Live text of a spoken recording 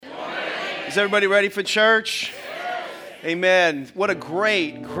Is everybody ready for church? Amen. What a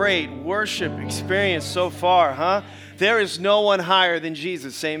great, great worship experience so far, huh? There is no one higher than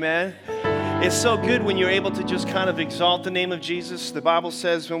Jesus, amen? It's so good when you're able to just kind of exalt the name of Jesus. The Bible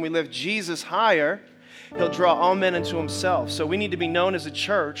says when we lift Jesus higher, he'll draw all men into himself. So we need to be known as a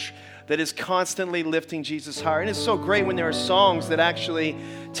church that is constantly lifting Jesus higher. And it's so great when there are songs that actually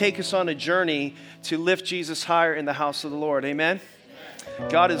take us on a journey to lift Jesus higher in the house of the Lord, amen?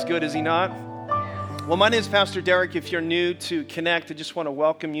 God is good, is he not? Well, my name is Pastor Deryck. If you're new to Connect, I just want to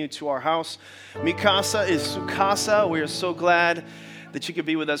welcome you to our house. Mi casa is su casa. We are so glad that you could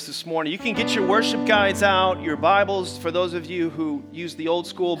be with us this morning. You can get your worship guides out, your Bibles, for those of you who use the old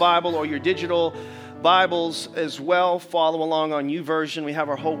school Bible or your digital Bibles as well. Follow along on YouVersion. We have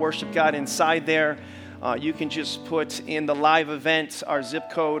our whole worship guide inside there. You can just put in the live event our zip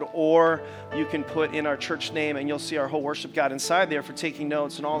code, or you can put in our church name, and you'll see our whole worship guide inside there for taking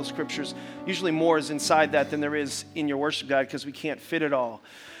notes and all the scriptures. Usually more is inside that than there is in your worship guide because we can't fit it all.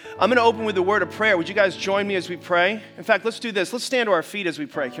 I'm going to open with a word of prayer. Would you guys join me as we pray? In fact, let's do this. Let's stand to our feet as we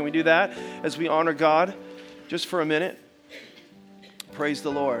pray. Can we do that as we honor God just for a minute? Praise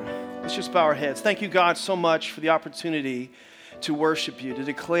the Lord. Let's just bow our heads. Thank you, God, so much for the opportunity to worship you, to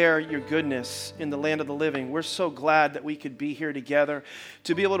declare your goodness in the land of the living. We're so glad that we could be here together,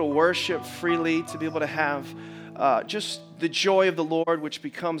 to be able to worship freely, to be able to have just the joy of the Lord, which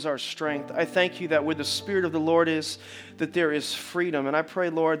becomes our strength. I thank you that where the Spirit of the Lord is, that there is freedom. And I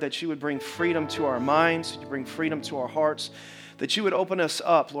pray, Lord, that you would bring freedom to our minds, that you bring freedom to our hearts, that you would open us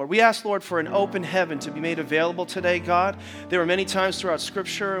up, Lord. We ask, Lord, for an open heaven to be made available today, God. There are many times throughout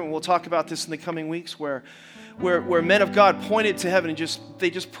Scripture, and we'll talk about this in the coming weeks, where men of God pointed to heaven and they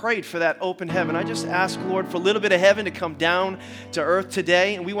just prayed for that open heaven. I just ask, Lord, for a little bit of heaven to come down to earth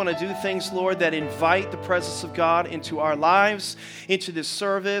today. And we want to do things, Lord, that invite the presence of God into our lives, into this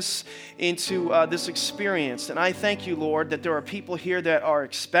service, into this experience. And I thank you, Lord, that there are people here that are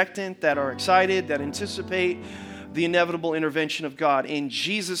expectant, that are excited, that anticipate the inevitable intervention of God. In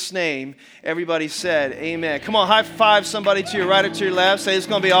Jesus' name, everybody said, amen. Come on, high five somebody to your right or to your left. Say, it's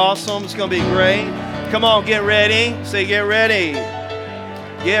going to be awesome. It's going to be great. Come on, get ready. Say, get ready.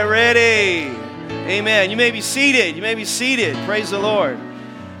 Get ready. Amen. You may be seated. You may be seated. Praise the Lord.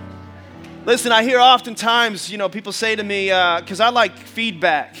 Listen, I hear oftentimes, people say to me, because I like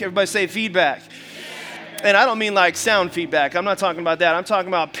feedback. Everybody say feedback. And I don't mean like sound feedback. I'm not talking about that. I'm talking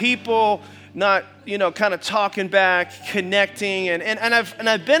about people not, kind of talking back, connecting, and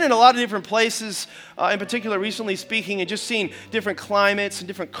I've been in a lot of different places, in particular recently speaking, and just seeing different climates and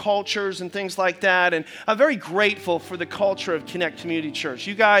different cultures and things like that. And I'm very grateful for the culture of Connect Community Church.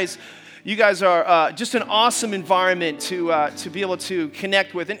 You guys are just an awesome environment to be able to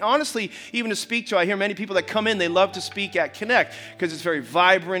connect with. And honestly, even to speak to, I hear many people that come in, they love to speak at Connect because it's very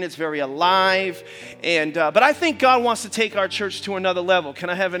vibrant, it's very alive. But I think God wants to take our church to another level.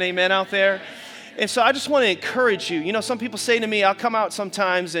 Can I have an amen out there? And so I just want to encourage you. Some people say to me, I'll come out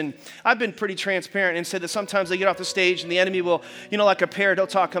sometimes, and I've been pretty transparent and said that sometimes they get off the stage and the enemy will, like a parrot, he'll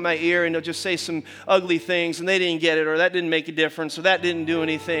talk in my ear and he'll just say some ugly things and they didn't get it, or that didn't make a difference, or that didn't do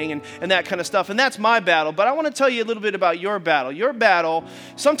anything, and that kind of stuff. And that's my battle. But I want to tell you a little bit about your battle. Your battle,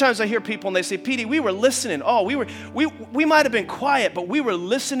 sometimes I hear people and they say, Petey, we were listening. Oh, we might have been quiet, but we were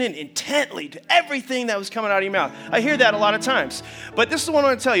listening intently to everything that was coming out of your mouth. I hear that a lot of times. But this is what I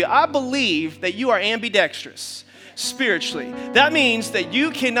want to tell you. I believe that you are ambidextrous spiritually. That means that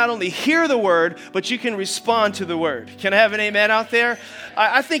you can not only hear the word, but you can respond to the word. Can I have an amen out there?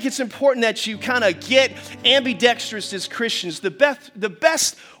 I think it's important that you kind of get ambidextrous as Christians. The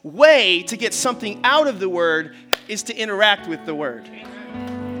best way to get something out of the word is to interact with the word.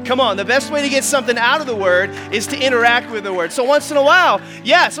 Come on, the best way to get something out of the word is to interact with the word. So once in a while,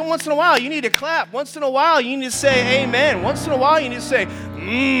 you need to clap. Once in a while, you need to say amen. Once in a while, you need to say,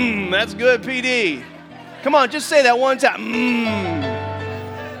 that's good, PD. Come on, just say that one time.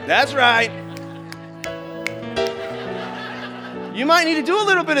 That's right. You might need to do a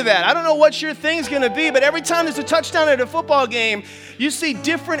little bit of that. I don't know what your thing's going to be, but every time there's a touchdown at a football game, you see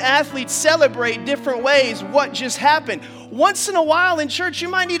different athletes celebrate different ways what just happened. Once in a while in church, you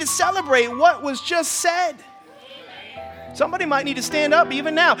might need to celebrate what was just said. Somebody might need to stand up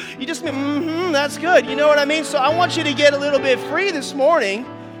even now. You just, that's good. You know what I mean? So I want you to get a little bit free this morning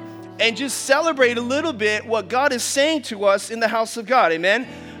and just celebrate a little bit what God is saying to us in the house of God. Amen?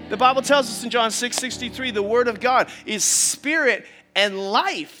 The Bible tells us in John 6:63, the word of God is spirit and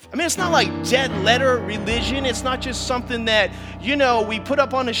life. I mean, it's not like dead letter religion. It's not just something that, we put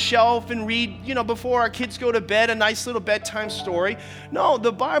up on a shelf and read, before our kids go to bed, a nice little bedtime story. No,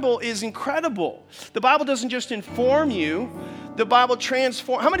 the Bible is incredible. The Bible doesn't just inform you. the Bible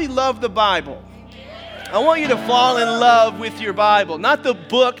transforms. How many love the Bible? I want you to fall in love with your Bible. Not the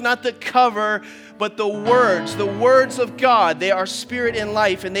book, not the cover, but the words of God. They are spirit and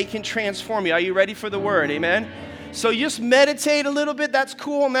life, and they can transform you. Are you ready for the word? Amen? So just meditate a little bit. That's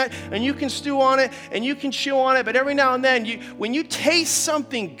cool, man. And you can stew on it, and you can chew on it. But every now and then, when you taste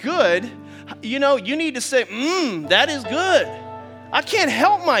something good, you need to say, that is good. I can't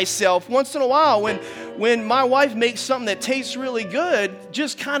help myself once in a while when my wife makes something that tastes really good,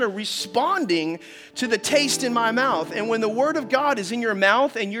 just kind of responding to the taste in my mouth. And when the Word of God is in your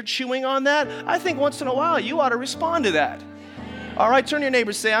mouth and you're chewing on that, I think once in a while you ought to respond to that. All right, turn to your neighbor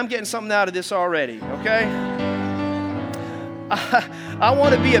and say, I'm getting something out of this already, okay? I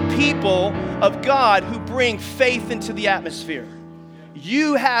want to be a people of God who bring faith into the atmosphere.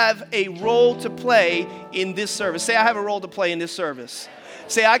 You have a role to play in this service. Say, I have a role to play in this service.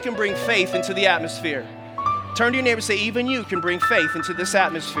 Say, I can bring faith into the atmosphere. Turn to your neighbor and say, even you can bring faith into this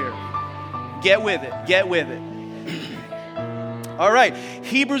atmosphere. Get with it. Get with it. All right.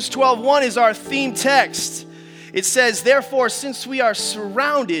 Hebrews 12:1 is our theme text. It says, therefore, since we are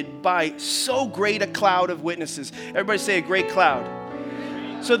surrounded by so great a cloud of witnesses. Everybody say a great cloud.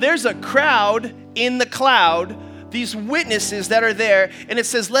 So there's a crowd in the cloud, these witnesses that are there, and it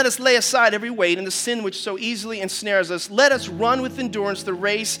says, let us lay aside every weight and the sin which so easily ensnares us. Let us run with endurance the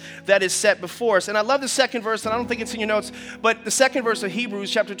race that is set before us. And I love the second verse, and I don't think it's in your notes, but the second verse of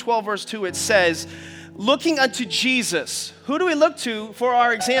Hebrews chapter 12, verse 2, it says, looking unto Jesus. Who do we look to for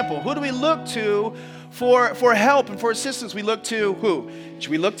our example? Who do we look to for help and for assistance? We look to who?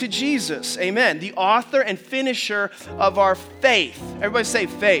 We look to Jesus. Amen. The author and finisher of our faith. Everybody say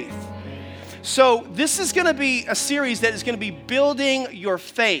faith. So this is going to be a series that is going to be building your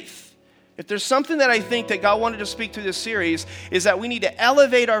faith. If there's something that I think that God wanted to speak through this series, is that we need to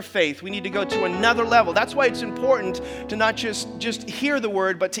elevate our faith. We need to go to another level. That's why it's important to not just hear the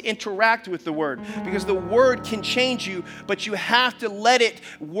word, but to interact with the word. Because the word can change you, but you have to let it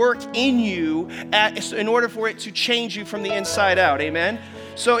work in you in order for it to change you from the inside out. Amen?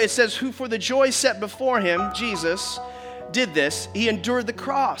 So it says, who for the joy set before him, Jesus, did this. He endured the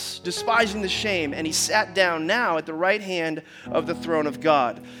cross, despising the shame, and he sat down now at the right hand of the throne of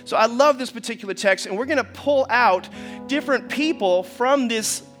God. So I love this particular text, and we're going to pull out different people from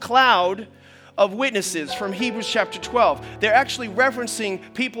this cloud of witnesses from Hebrews chapter 12. They're actually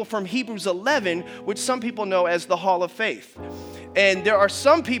referencing people from Hebrews 11, which some people know as the Hall of Faith. And there are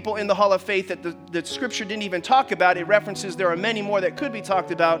some people in the Hall of Faith that the Scripture didn't even talk about. It references there are many more that could be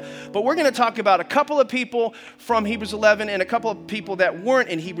talked about. But we're going to talk about a couple of people from Hebrews 11 and a couple of people that weren't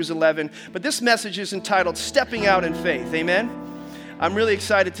in Hebrews 11. But this message is entitled Stepping Out in Faith. Amen? I'm really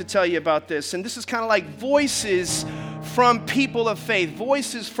excited to tell you about this. And this is kind of like voices from people of faith,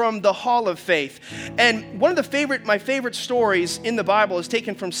 voices from the Hall of Faith. And one of my favorite stories in the Bible is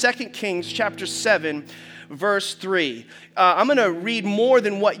taken from 2 Kings chapter 7, verse 3. I'm going to read more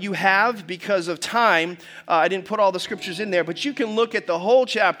than what you have because of time. I didn't put all the scriptures in there, but you can look at the whole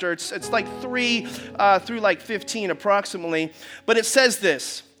chapter. It's like 3 through like 15 approximately. But it says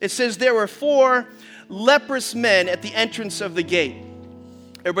this. It says, there were 4 leprous men at the entrance of the gate.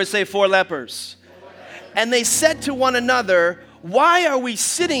 Everybody say 4 lepers. And they said to one another, why are we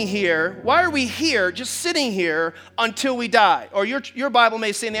sitting here? Why are we here, just sitting here until we die? Or your Bible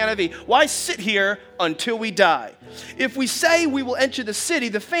may say in the NIV, why sit here until we die? If we say we will enter the city,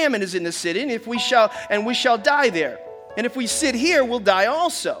 the famine is in the city, and we shall die there. And if we sit here, we'll die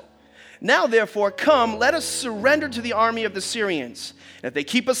also. Now therefore, come, let us surrender to the army of the Syrians. And if they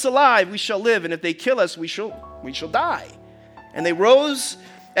keep us alive, we shall live, and if they kill us, we shall die. And they rose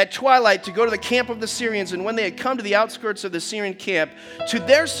at twilight to go to the camp of the Syrians, and when they had come to the outskirts of the Syrian camp, to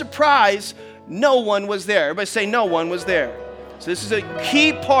their surprise, no one was there. Everybody say, no one was there. So this is a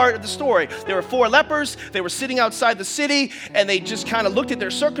key part of the story. There were 4 lepers. They were sitting outside the city, and they just kind of looked at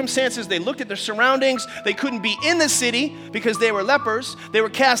their circumstances. They looked at their surroundings. They couldn't be in the city because they were lepers. They were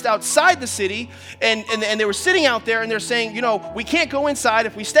cast outside the city, and they were sitting out there, and they're saying, we can't go inside.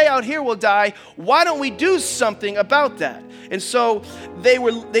 If we stay out here, we'll die. Why don't we do something about that? And so they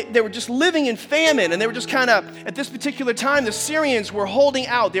were just living in famine, and they were just kind of, at this particular time, the Syrians were holding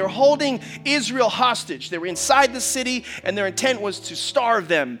out. They were holding Israel hostage. They were inside the city, and their intent was to starve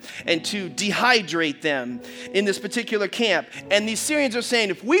them and to dehydrate them in this particular camp. And these Syrians are saying,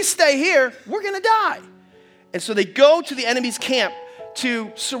 if we stay here, we're going to die. And so they go to the enemy's camp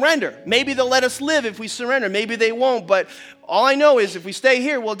to surrender. Maybe they'll let us live if we surrender. Maybe they won't. But all I know is if we stay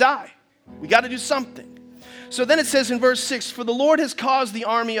here, we'll die. We got to do something. So then it says in verse 6, for the Lord has caused the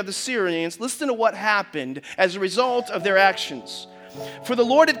army of the Syrians, listen to what happened as a result of their actions. For the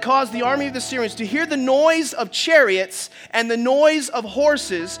Lord had caused the army of the Syrians to hear the noise of chariots and the noise of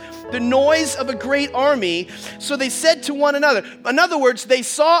horses, the noise of a great army. So they said to one another, in other words, they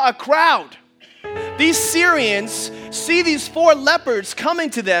saw a crowd. These Syrians see these 4 lepers coming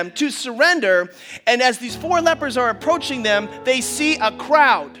to them to surrender, and as these 4 lepers are approaching them, they see a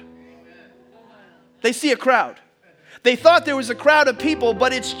crowd. They see a crowd. They thought there was a crowd of people,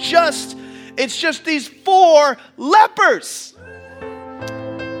 but it's just these 4 lepers.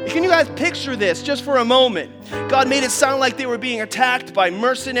 Can you guys picture this just for a moment? God made it sound like they were being attacked by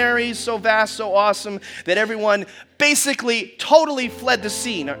mercenaries, so vast, so awesome, that everyone basically totally fled the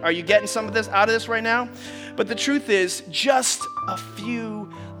scene. Are you getting some of this out of this right now? But the truth is, just a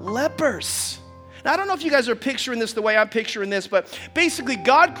few lepers. Now, I don't know if you guys are picturing this the way I'm picturing this, but basically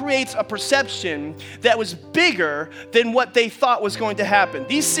God creates a perception that was bigger than what they thought was going to happen.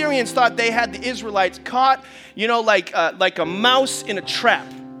 These Syrians thought they had the Israelites caught, like a mouse in a trap.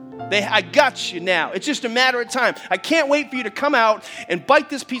 I got you now. It's just a matter of time. I can't wait for you to come out and bite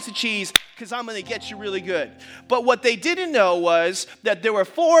this piece of cheese because I'm going to get you really good. But what they didn't know was that there were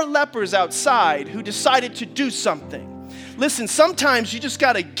 4 lepers outside who decided to do something. Listen, sometimes you just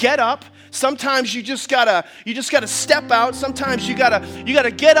got to get up. Sometimes you just gotta step out. Sometimes you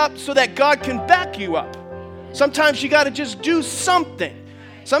gotta get up so that God can back you up. Sometimes you gotta just do something.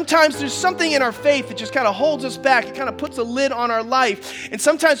 Sometimes there's something in our faith that just kind of holds us back. It kind of puts a lid on our life. And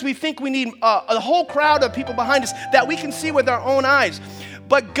sometimes we think we need a whole crowd of people behind us that we can see with our own eyes.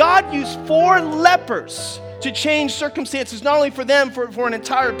 But God used 4 lepers to change circumstances, not only for them, for an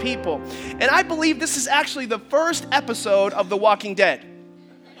entire people. And I believe this is actually the first episode of The Walking Dead.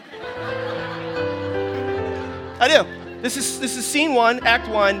 I do. This is scene 1, act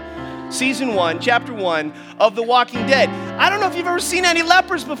 1, season 1, chapter 1 of The Walking Dead. I don't know if you've ever seen any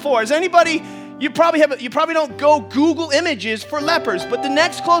lepers before. Is anybody, you probably don't go Google images for lepers, but the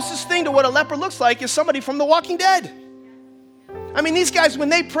next closest thing to what a leper looks like is somebody from The Walking Dead. I mean, these guys, when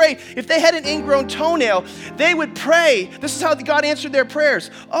they prayed, if they had an ingrown toenail, they would pray. This is how God answered their prayers.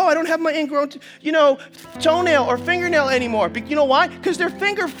 Oh, I don't have my ingrown, toenail or fingernail anymore. But you know why? Because their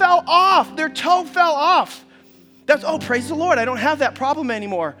finger fell off. Their toe fell off. Praise the Lord. I don't have that problem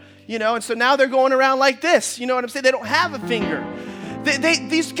anymore. And so now they're going around like this. You know what I'm saying? They don't have a finger.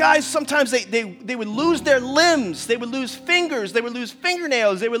 These guys, sometimes they would lose their limbs. They would lose fingers. They would lose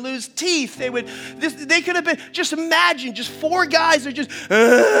fingernails. They would lose teeth. They could have been, just imagine, just 4 guys are just,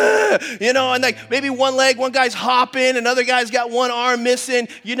 and like maybe one guy's hopping, another guy's got one arm missing,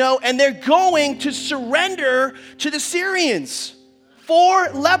 and they're going to surrender to the Syrians.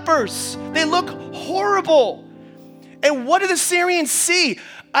 4 lepers. They look horrible. And what do the Syrians see?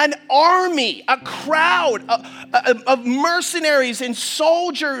 An army, a crowd of mercenaries and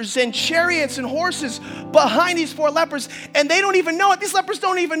soldiers and chariots and horses behind these 4 lepers, and they don't even know it. These lepers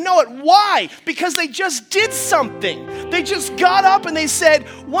don't even know it. Why? Because they just did something. They just got up and they said,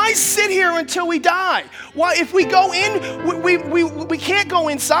 why sit here until we die? Why, if we go in, we can't go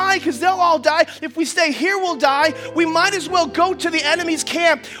inside because they'll all die. If we stay here, we'll die. We might as well go to the enemy's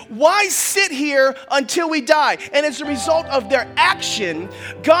camp. Why sit here until we die? And as a result of their action,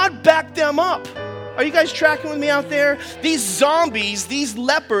 God backed them up. Are you guys tracking with me out there? These zombies, these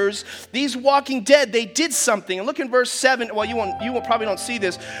lepers, these walking dead, they did something. And look in verse 7. Well, you probably don't see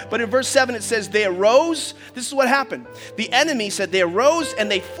this, but in verse 7 it says, they arose. This is what happened. The enemy said they arose and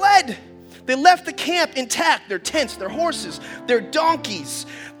they fled. They left the camp intact, their tents, their horses, their donkeys.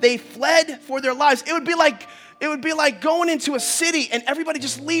 They fled for their lives. It would be like going into a city and everybody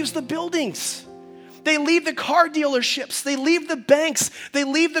just leaves the buildings. They leave the car dealerships. They leave the banks. They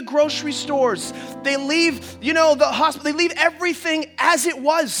leave the grocery stores. They leave, the hospital. They leave everything as it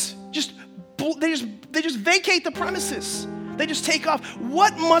was. They just vacate the premises. They just take off.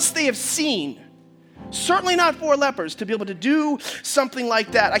 What must they have seen? Certainly not 4 lepers to be able to do something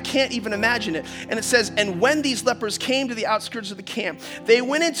like that. I can't even imagine it. And it says, and when these lepers came to the outskirts of the camp, they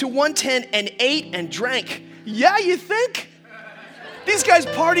went into one tent and ate and drank. Yeah, you think? These guys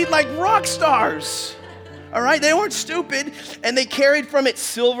partied like rock stars. All right, they weren't stupid. And they carried from it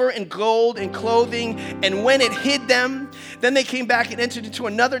silver and gold and clothing. And when it hid them, then they came back and entered into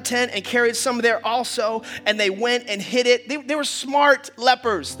another tent and carried some there also. And they went and hid it. They were smart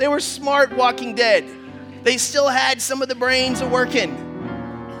lepers. They were smart walking dead. They still had some of the brains working.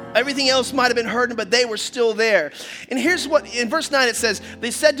 Everything else might have been hurting, but they were still there. And here's what, in verse 9 it says,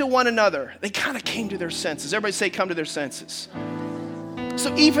 they said to one another, they kind of came to their senses. Everybody say, come to their senses.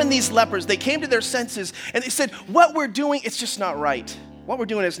 So even these lepers, they came to their senses and they said, what we're doing, it's just not right. What we're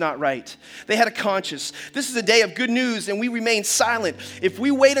doing is not right. They had a conscience. This is a day of good news and we remain silent. If we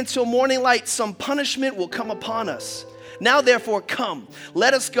wait until morning light, some punishment will come upon us. Now therefore come,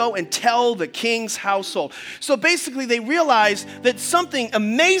 let us go and tell the king's household. So basically they realize that something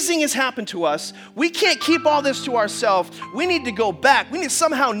amazing has happened to us. We can't keep all this to ourselves. We need to go back. We need to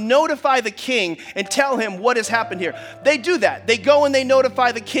somehow notify the king and tell him what has happened here. They do that. They go and they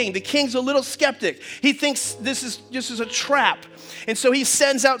notify the king. The king's a little skeptic. He thinks this is a trap. And so he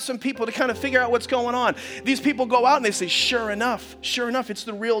sends out some people to kind of figure out what's going on. These people go out and they say, sure enough, it's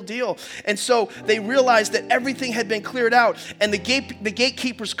the real deal. And so they realized that everything had been cleared out. And the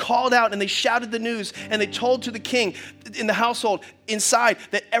gatekeepers called out and they shouted the news and they told to the king in the household inside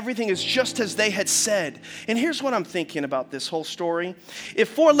that everything is just as they had said. And here's what I'm thinking about this whole story. If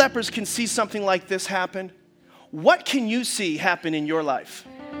 4 lepers can see something like this happen, what can you see happen in your life?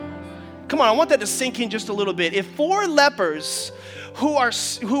 Come on, I want that to sink in just a little bit. If 4 lepers who are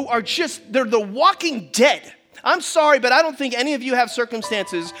just, they're the walking dead. I'm sorry, but I don't think any of you have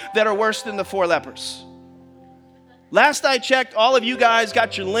circumstances that are worse than the 4 lepers. Last I checked, all of you guys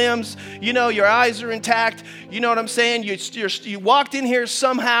got your limbs, your eyes are intact, you know what I'm saying? You walked in here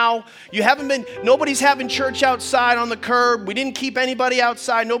somehow. Nobody's having church outside on the curb. We didn't keep anybody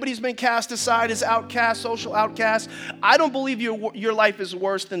outside. Nobody's been cast aside as outcasts, social outcasts. I don't believe your life is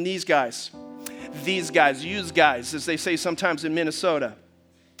worse than these guys. These guys, use guys, as they say sometimes in Minnesota.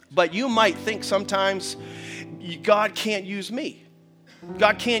 But you might think sometimes God can't use me.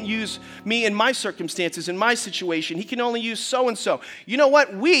 God can't use me in my circumstances, in my situation. He can only use so-and-so. You know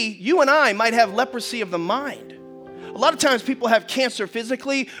what? You and I might have leprosy of the mind. A lot of times people have cancer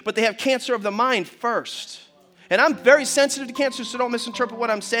physically, but they have cancer of the mind first. And I'm very sensitive to cancer, so don't misinterpret what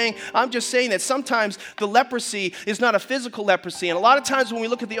I'm saying. I'm just saying that sometimes the leprosy is not a physical leprosy. And a lot of times when we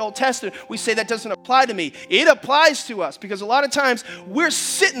look at the Old Testament, we say that doesn't apply to me. It applies to us because a lot of times we're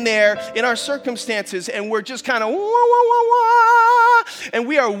sitting there in our circumstances and we're just kind of wah, wah, wah, wah, and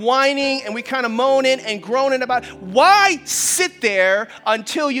we are whining and we kind of moaning and groaning about why sit there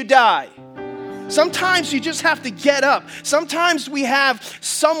until you die? Sometimes you just have to get up. Sometimes we have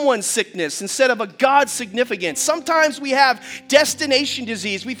someone's sickness instead of a God's significance. Sometimes we have destination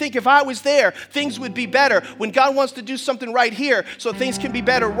disease. We think if I was there, things would be better. When God wants to do something right here so things can be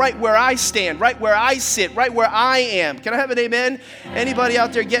better right where I stand, right where I sit, right where I am. Can I have an amen? Anybody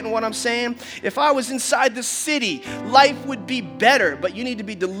out there getting what I'm saying? If I was inside the city, life would be better, but you need to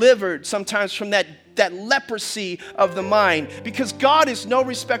be delivered sometimes from that leprosy of the mind, because God is no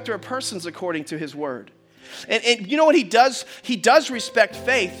respecter of persons according to his word. And you know what he does? He does respect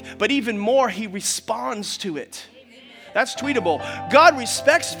faith, but even more, he responds to it. That's tweetable. God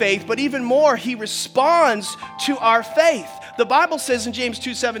respects faith, but even more, he responds to our faith. The Bible says in James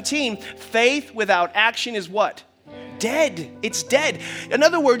 2:17, faith without action is what? Dead. It's dead. In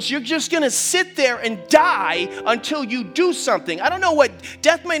other words, you're just going to sit there and die until you do something. I don't know what,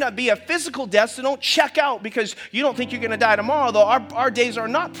 death may not be a physical death, so don't check out because you don't think you're going to die tomorrow, though our days are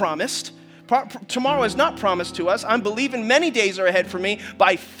not promised. Tomorrow is not promised to us. I'm believing many days are ahead for me.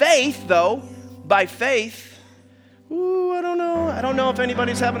 By faith, though, by faith, I don't know if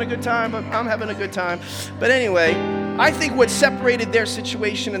anybody's having a good time, but I'm having a good time. But anyway, I think what separated their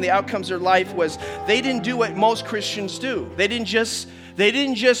situation and the outcomes of their life was they didn't do what most Christians do. They didn't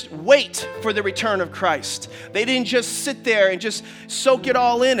just wait for the return of Christ. They didn't just sit there and just soak it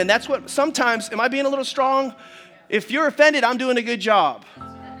all in. And that's what sometimes, am I being a little strong? If you're offended, I'm doing a good job.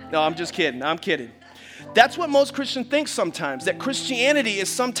 No, I'm just kidding. I'm kidding. That's what most Christians think sometimes, that Christianity is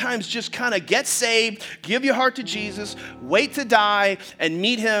sometimes just kind of get saved, give your heart to Jesus, wait to die, and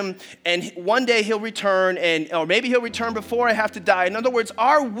meet him, and one day he'll return, or maybe he'll return before I have to die. In other words,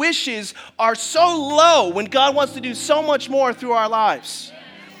 our wishes are so low when God wants to do so much more through our lives.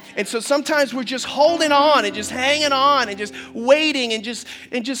 And so sometimes we're just holding on and just hanging on and just waiting and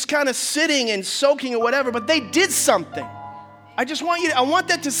just kind of sitting and soaking or whatever, but they did something. I want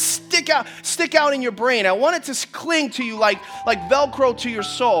that to stick out in your brain. I want it to cling to you like Velcro to your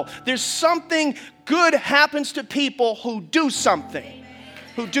soul. There's something good happens to people who do something.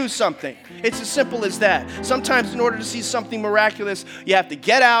 It's as simple as that. Sometimes in order to see something miraculous, you have to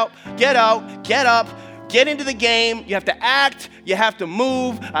get up, get into the game. You have to act. You have to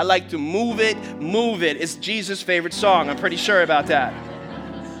move. I like to move it. It's Jesus' favorite song. I'm pretty sure about that.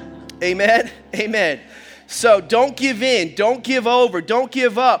 Amen. Amen. So don't give in, don't give over, don't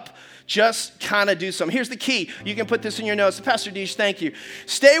give up. Just kind of do something. Here's the key. You can put this in your notes. Pastor Deryck, thank you.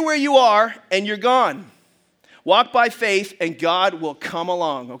 Stay where you are and you're gone. Walk by faith and God will come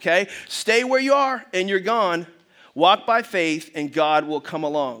along, okay? Stay where you are and you're gone. Walk by faith and God will come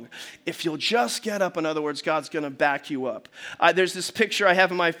along. If you'll just get up, in other words, God's going to back you up. There's this picture I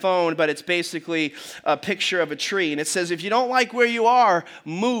have on my phone, but it's basically a picture of a tree. And it says, if you don't like where you are,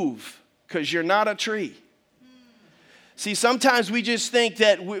 move, because you're not a tree. See, sometimes we just think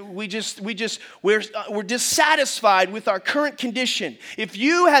that we're dissatisfied with our current condition. If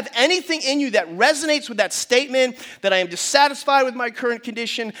you have anything in you that resonates with that statement, that I am dissatisfied with my current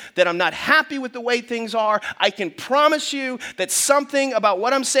condition, that I'm not happy with the way things are, I can promise you that something about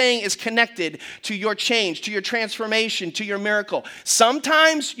what I'm saying is connected to your change, to your transformation, to your miracle.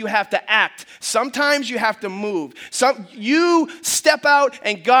 Sometimes you have to act. Sometimes you have to move. You step out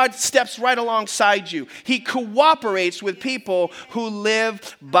and God steps right alongside you. He cooperates with people who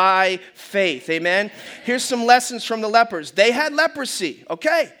live by faith. Amen. Here's some lessons from the lepers. They had leprosy.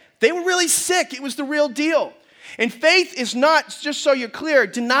 Okay. They were really sick. It was the real deal. And faith is not, just so you're clear,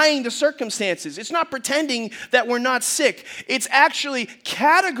 denying the circumstances. It's not pretending that we're not sick. It's actually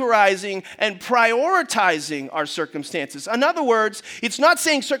categorizing and prioritizing our circumstances. In other words, it's not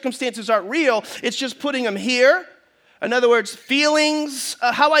saying circumstances aren't real. It's just putting them here. In other words, feelings,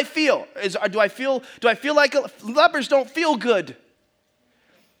 how I feel. Do I feel like lepers don't feel good?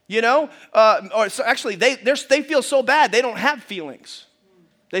 You know? Actually, they feel so bad, they don't have feelings.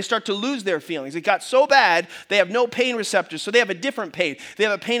 They start to lose their feelings. It got so bad, they have no pain receptors, so they have a different pain. They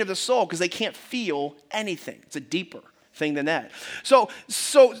have a pain of the soul because they can't feel anything. It's a deeper thing than that. So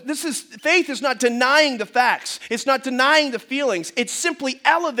faith is not denying the facts. It's not denying the feelings. It's simply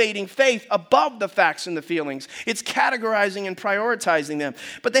elevating faith above the facts and the feelings. It's categorizing and prioritizing them.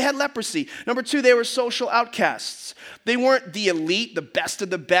 But they had leprosy. Number 2, they were social outcasts. They weren't the elite, the best of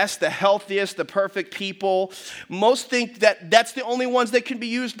the best, the healthiest, the perfect people. Most think that that's the only ones that can be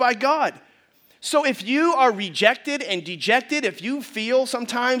used by God. So if you are rejected and dejected, if you feel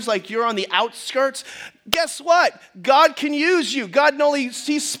sometimes like you're on the outskirts, guess what? God can use you.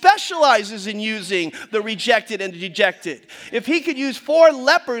 He specializes in using the rejected and the dejected. If he could use 4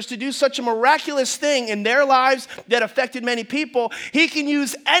 lepers to do such a miraculous thing in their lives that affected many people, he can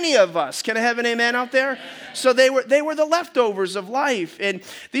use any of us. Can I have an amen out there? So they were the leftovers of life. And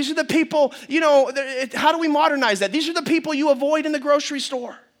these are the people, how do we modernize that? These are the people you avoid in the grocery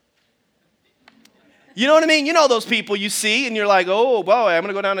store. You know what I mean? You know those people you see and you're like, oh, boy, I'm going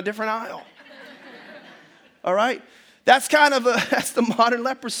to go down a different aisle. All right? That's the modern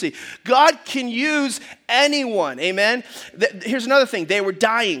leprosy. God can use anyone. Amen? Here's another thing. They were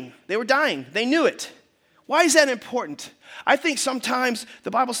dying. They knew it. Why is that important? I think sometimes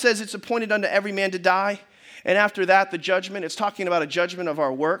the Bible says it's appointed unto every man to die. And after that, the judgment. It's talking about a judgment of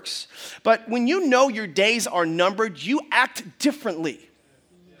our works. But when you know your days are numbered, you act differently.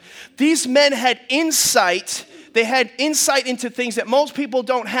 These men had insight. They had insight into things that most people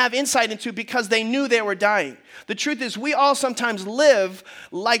don't have insight into because they knew they were dying. The truth is, we all sometimes live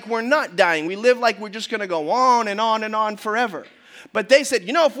like we're not dying. We live like we're just going to go on and on and on forever. But they said,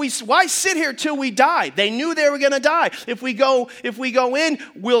 why sit here till we die? They knew they were going to die. If we go in,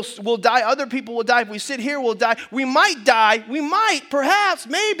 we'll die. Other people will die. If we sit here, we'll die. We might die. We might, perhaps,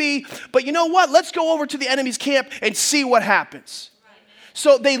 maybe. But you know what? Let's go over to the enemy's camp and see what happens.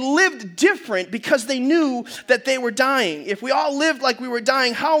 So they lived different because they knew that they were dying. If we all lived like we were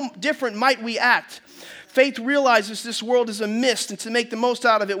dying, how different might we act? Faith realizes this world is a mist, and to make the most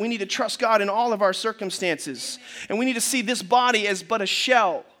out of it, we need to trust God in all of our circumstances. And we need to see this body as but a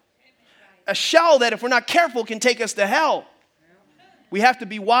shell. A shell that, if we're not careful, can take us to hell. We have to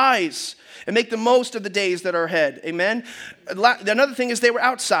be wise and make the most of the days that are ahead. Amen? Another thing is they were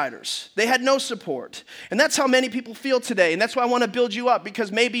outsiders. They had no support. And that's how many people feel today. And that's why I want to build you up,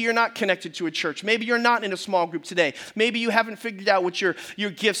 because maybe you're not connected to a church. Maybe you're not in a small group today. Maybe you haven't figured out what your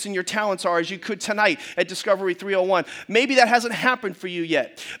gifts and your talents are as you could tonight at Discovery 301. Maybe that hasn't happened for you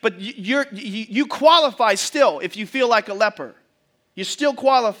yet. But you qualify still if you feel like a leper. You're still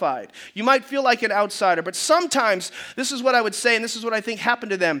qualified. You might feel like an outsider, but sometimes, this is what I would say, and this is what I think happened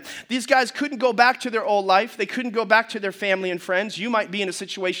to them. These guys couldn't go back to their old life. They couldn't go back to their family and friends. You might be in a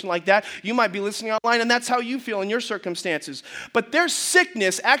situation like that. You might be listening online, and that's how you feel in your circumstances. But their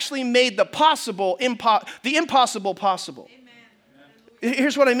sickness actually made the impossible possible. Amen.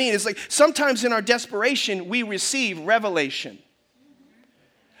 Here's what I mean. It's like sometimes in our desperation, we receive revelation.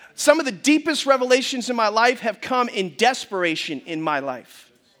 Some of the deepest revelations in my life have come in desperation in my life.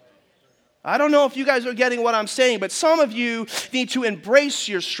 I don't know if you guys are getting what I'm saying, but some of you need to embrace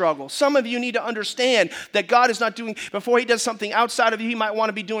your struggle. Some of you need to understand that God is not doing, before he does something outside of you, he might want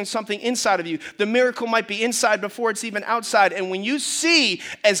to be doing something inside of you. The miracle might be inside before it's even outside. And when you see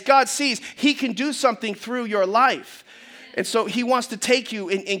as God sees, he can do something through your life. And so he wants to take you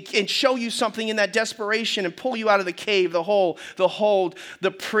and show you something in that desperation and pull you out of the cave, the hole, the hold,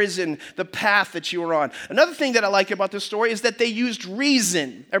 the prison, the path that you were on. Another thing that I like about this story is that they used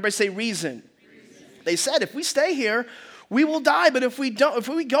reason. Everybody say reason. They said, if we stay here, we will die. But if we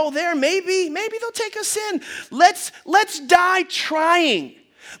go there, maybe they'll take us in. Let's die trying.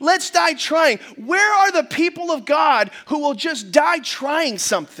 Let's die trying. Where are the people of God who will just die trying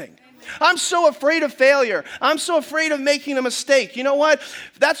something? I'm so afraid of failure. I'm so afraid of making a mistake. You know what?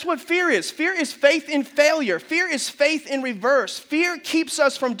 That's what fear is. Fear is faith in failure. Fear is faith in reverse. Fear keeps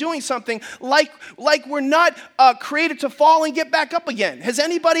us from doing something like we're not created to fall and get back up again. Has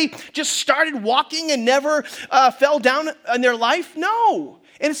anybody just started walking and never fell down in their life? No.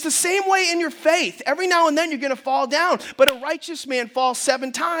 And it's the same way in your faith. Every now and then you're going to fall down, but a righteous man falls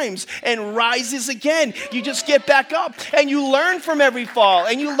 7 times and rises again. You just get back up and you learn from every fall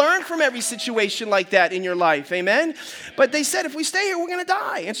and you learn from every situation like that in your life. Amen? But they said, if we stay here, we're going to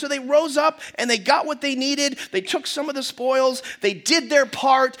die. And so they rose up and they got what they needed. They took some of the spoils. They did their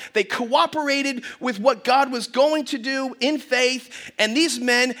part. They cooperated with what God was going to do in faith. And these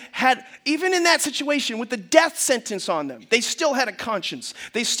men had, even in that situation with the death sentence on them, they still had a conscience.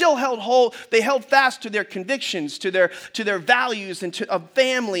 They still they held fast to their convictions, to their values, and of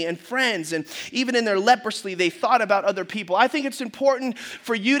family and friends. And even in their leprosy, they thought about other people. I think it's important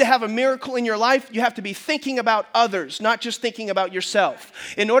for you to have a miracle in your life. You have to be thinking about others, not just thinking about yourself.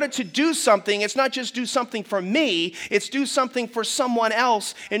 In order to do something, it's not just do something for me, it's do something for someone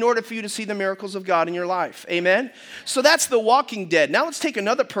else in order for you to see the miracles of God in your life. Amen? So that's the walking dead. Now let's take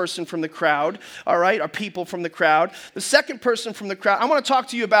another person from the crowd, all right, or people from the crowd. The second person from the crowd, I want to talk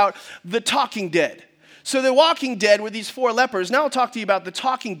to you about the talking dead. So the walking dead were these 4 lepers. Now I'll talk to you about the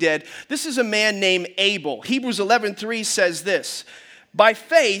talking dead. This is a man named Abel. Hebrews 11:3 says this: by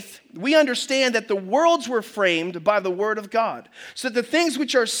faith, we understand that the worlds were framed by the word of God, so that the things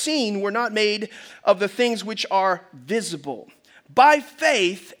which are seen were not made of the things which are visible. By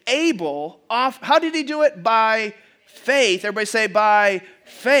faith, Abel, how did he do it? By faith. Everybody say by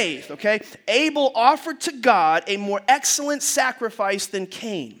faith, okay? Abel offered to God a more excellent sacrifice than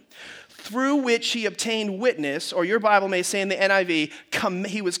Cain, through which he obtained witness, or your Bible may say in the NIV,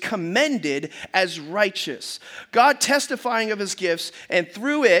 he was commended as righteous. God testifying of his gifts, and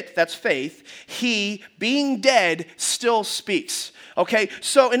through it, that's faith, he, being dead, still speaks. Okay,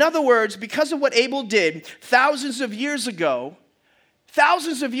 so in other words, because of what Abel did thousands of years ago,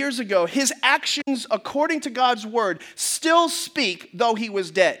 his actions, according to God's word, still speak though he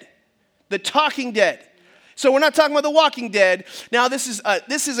was dead. The talking dead. So we're not talking about the walking dead. Now this is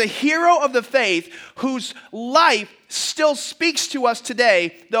a hero of the faith whose life still speaks to us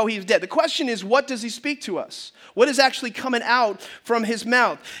today, though he's dead. The question is, what does he speak to us? What is actually coming out from his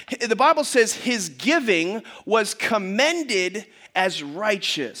mouth? The Bible says his giving was commended as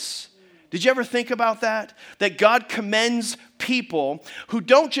righteous. Did you ever think about that? That God commends people who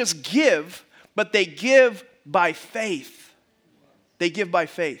don't just give, but they give by faith. They give by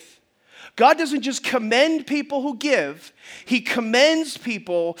faith. God doesn't just commend people who give, he commends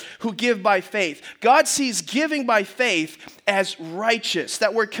people who give by faith. God sees giving by faith as righteous.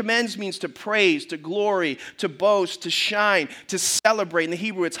 That word commends means to praise, to glory, to boast, to shine, to celebrate. In the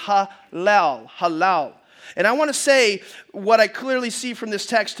Hebrew, it's halal. And I want to say what I clearly see from this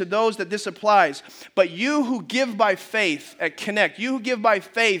text to those that this applies. But you who give by faith at Connect, you who give by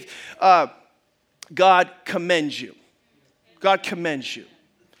faith, God commends you. God commends you.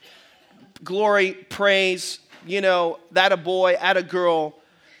 Glory, praise, that a boy, at a girl,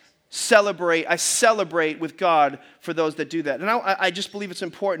 celebrate. I celebrate with God for those that do that. And I just believe it's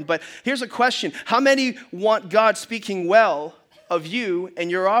important. But here's a question. How many want God speaking well of you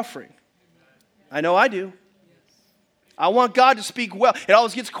and your offering? I know I do. I want God to speak well. It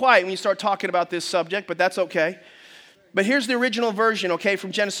always gets quiet when you start talking about this subject, but that's okay. But here's the original version, okay,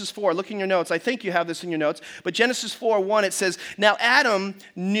 from Genesis 4. Look in your notes. I think you have this in your notes. But Genesis 4:1, it says, now Adam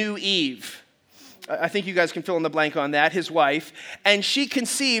knew Eve. I think you guys can fill in the blank on that, his wife. And she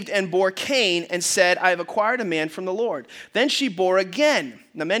conceived and bore Cain and said, I have acquired a man from the Lord. Then she bore again.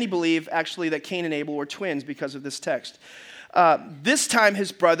 Now many believe actually that Cain and Abel were twins because of this text. This time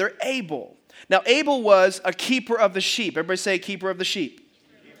his brother Abel. Now, Abel was a keeper of the sheep. Everybody say keeper of the sheep.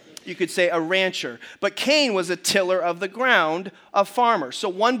 You could say a rancher. But Cain was a tiller of the ground, a farmer. So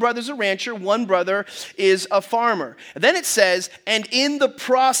one brother's a rancher, one brother is a farmer. And then it says, and in the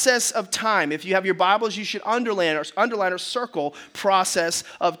process of time. If you have your Bibles, you should underline or circle process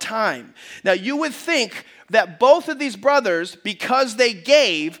of time. Now, you would think that both of these brothers, because they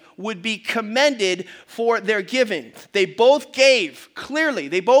gave, would be commended for their giving. They both gave, clearly.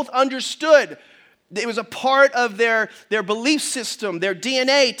 They both understood. It was a part of their belief system, their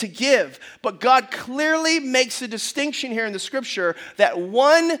DNA to give. But God clearly makes a distinction here in the scripture that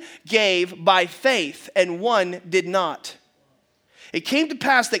one gave by faith and one did not. It came to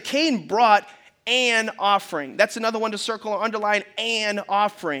pass that Cain brought an offering. That's another one to circle or underline, an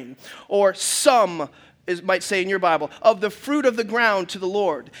offering. Or some, it might say in your Bible, of the fruit of the ground to the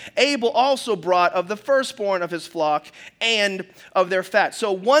Lord. Abel also brought of the firstborn of his flock and of their fat.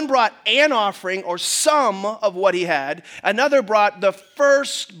 So one brought an offering or some of what he had. Another brought the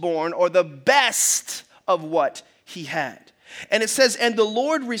firstborn or the best of what he had. And it says, and the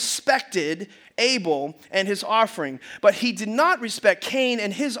Lord respected Abel and his offering, but he did not respect Cain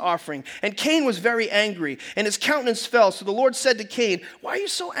and his offering. And Cain was very angry, and his countenance fell. So the Lord said to Cain, why are you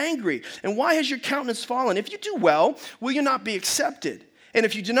so angry? And why has your countenance fallen? If you do well, will you not be accepted? And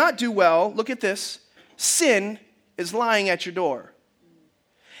if you do not do well, look at this, sin is lying at your door.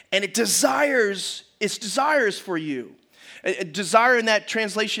 And its desires for you. A desire in that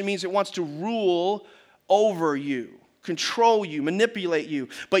translation means it wants to rule over you, control you, manipulate you,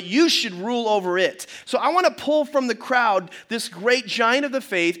 but you should rule over it. So I want to pull from the crowd this great giant of the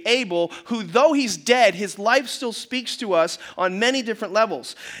faith, Abel, who though he's dead, his life still speaks to us on many different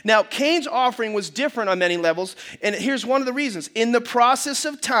levels. Now, Cain's offering was different on many levels, and here's one of the reasons. In the process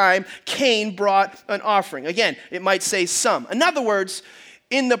of time, Cain brought an offering. Again, it might say some. In other words,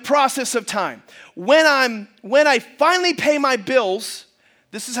 in the process of time, when I finally pay my bills,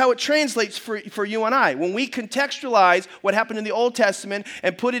 this is how it translates for you and I. When we contextualize what happened in the Old Testament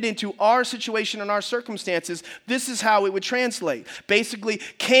and put it into our situation and our circumstances, this is how it would translate. Basically,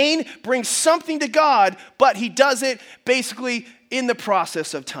 Cain brings something to God, but he does it basically in the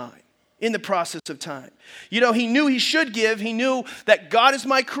process of time. In the process of time. You know, he knew he should give. He knew that God is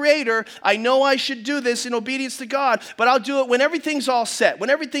my creator. I know I should do this in obedience to God, but I'll do it when everything's all set,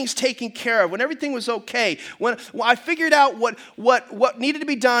 when everything's taken care of, when everything was okay, when I figured out what needed to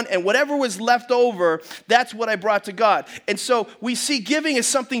be done, and whatever was left over, that's what I brought to God. And so we see giving as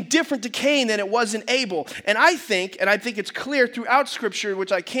something different to Cain than it was in Abel. And I think it's clear throughout Scripture,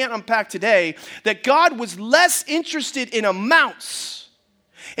 which I can't unpack today, that God was less interested in amounts.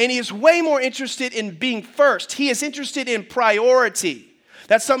 And he is way more interested in being first. He is interested in priority.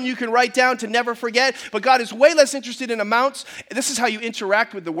 That's something you can write down to never forget. But God is way less interested in amounts. This is how you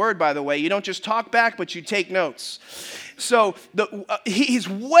interact with the word, by the way. You don't just talk back, but you take notes. So he's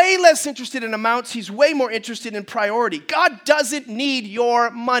way less interested in amounts. He's way more interested in priority. God doesn't need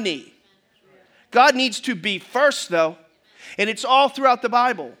your money. God needs to be first, though. And it's all throughout the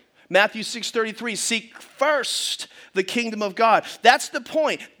Bible. Matthew 6:33, seek first the kingdom of God. That's the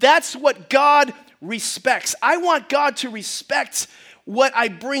point. That's what God respects. I want God to respect what I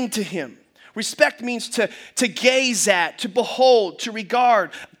bring to him. Respect means to gaze at, to behold, to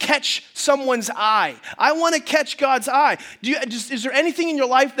regard, catch someone's eye. I want to catch God's eye. Is there anything in your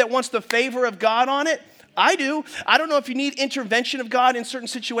life that wants the favor of God on it? I do. I don't know if you need intervention of God in certain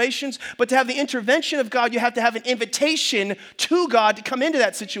situations, but to have the intervention of God, you have to have an invitation to God to come into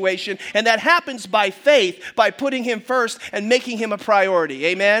that situation, and that happens by faith, by putting him first and making him a priority.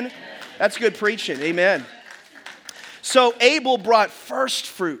 Amen? That's good preaching. Amen. So Abel brought first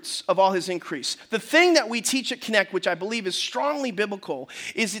fruits of all his increase. The thing that we teach at Connect, which I believe is strongly biblical,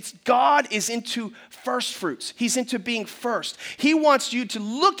 is God is into first fruits. He's into being first. He wants you to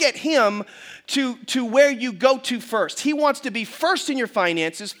look at him to where you go to first. He wants to be first in your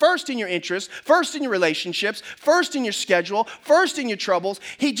finances, first in your interests, first in your relationships, first in your schedule, first in your troubles.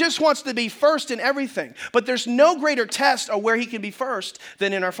 He just wants to be first in everything. But there's no greater test of where he can be first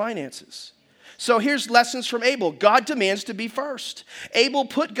than in our finances. So here's lessons from Abel. God demands to be first. Abel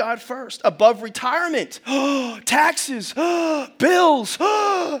put God first, above retirement, taxes, bills.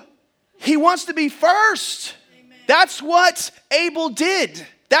 He wants to be first. Amen. That's what Abel did.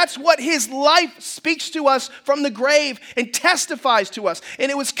 That's what his life speaks to us from the grave and testifies to us. And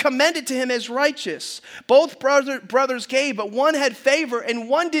it was commended to him as righteous. Both brothers gave, but one had favor and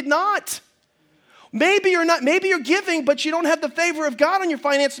one did not. Maybe you're giving, but you don't have the favor of God on your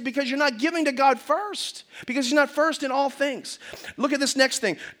finances because you're not giving to God first. Because he's not first in all things. Look at this next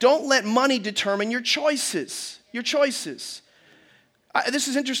thing. Don't let money determine your choices. Your choices. This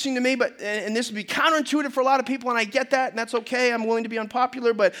is interesting to me, and this would be counterintuitive for a lot of people, and I get that, and that's okay. I'm willing to be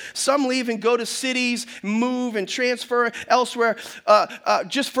unpopular, but some leave and go to cities, move and transfer elsewhere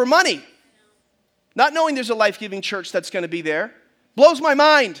just for money. Not knowing there's a life-giving church that's going to be there. Blows my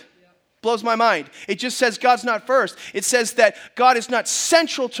mind. Blows my mind. It just says God's not first. It says that God is not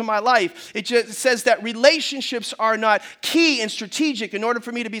central to my life. It just says that relationships are not key and strategic in order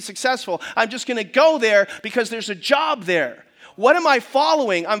for me to be successful. I'm just going to go there because there's a job there. What am I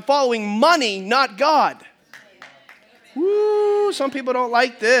following? I'm following money, not God. Woo, Woo, some people don't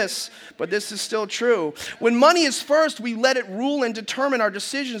like this, but this is still true. When money is first, we let it rule and determine our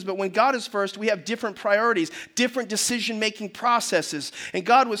decisions. But when God is first, we have different priorities, different decision-making processes. And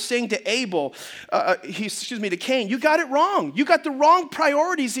God was saying to to Cain, you got it wrong. You got the wrong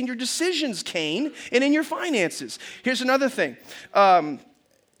priorities in your decisions, Cain, and in your finances. Here's another thing.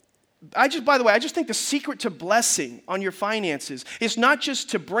 I just think the secret to blessing on your finances is not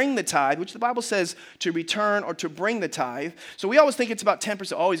just to bring the tithe, which the Bible says to return or to bring the tithe. So we always think it's about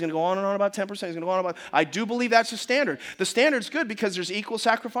 10%. Oh, he's going to go on and on about 10%. He's going to go on about. I do believe that's the standard. The standard's good because there's equal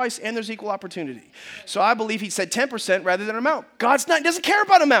sacrifice and there's equal opportunity. So I believe he said 10% rather than amount. Doesn't care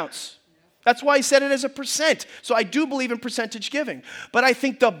about amounts. That's why he said it as a percent. So I do believe in percentage giving. But I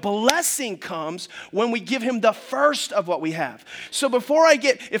think the blessing comes when we give him the first of what we have. So before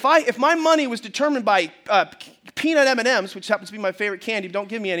if my money was determined by peanut M&Ms, which happens to be my favorite candy, don't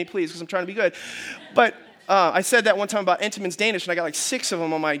give me any, please, because I'm trying to be good. But I said that one time about Entenmann's Danish, and I got like 6 of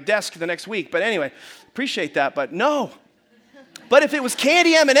them on my desk the next week. But anyway, appreciate that, but no. But if it was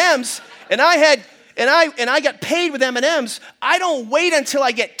candy M&Ms, and I got paid with M&Ms, I don't wait until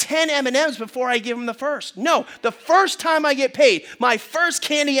I get 10 M&Ms before I give him the first. No, the first time I get paid, my first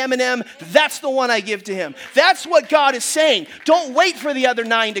candy M&M, that's the one I give to him. That's what God is saying. Don't wait for the other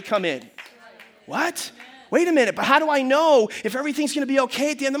 9 to come in. What? Wait a minute, but how do I know if everything's going to be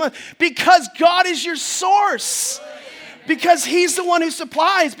okay at the end of the month? Because God is your source. Because he's the one who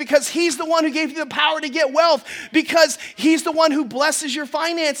supplies, because he's the one who gave you the power to get wealth, because he's the one who blesses your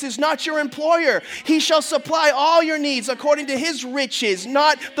finances, not your employer. He shall supply all your needs according to his riches,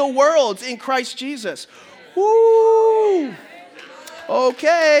 not the world's, in Christ Jesus. Woo!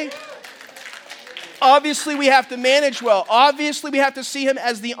 Okay. Obviously, we have to manage well. Obviously, we have to see him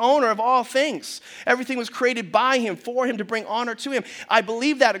as the owner of all things. Everything was created by him, for him, to bring honor to him. I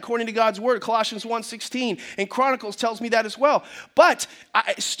believe that according to God's word. Colossians 1:16 and Chronicles tells me that as well. But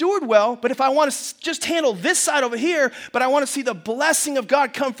I steward well, but if I want to just handle this side over here, but I want to see the blessing of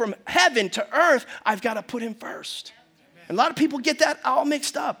God come from heaven to earth, I've got to put him first. And a lot of people get that all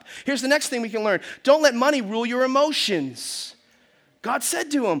mixed up. Here's the next thing we can learn. Don't let money rule your emotions. God said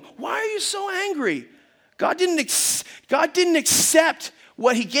to him, why are you so angry? God didn't accept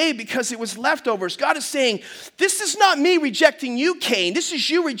what he gave because it was leftovers. God is saying, this is not me rejecting you, Cain. This is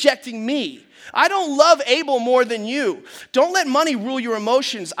you rejecting me. I don't love Abel more than you. Don't let money rule your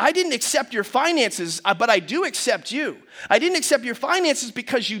emotions. I didn't accept your finances, but I do accept you. I didn't accept your finances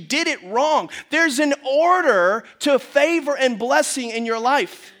because you did it wrong. There's an order to favor and blessing in your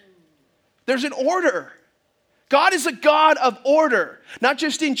life. There's an order. God is a God of order, not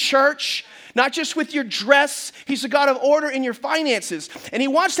just in church, not just with your dress. He's a God of order in your finances. And he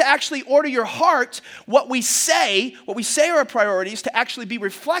wants to actually order your heart, what we say are our priorities, to actually be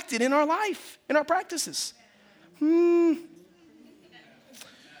reflected in our life, in our practices.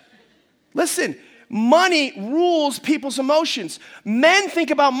 Listen, money rules people's emotions. Men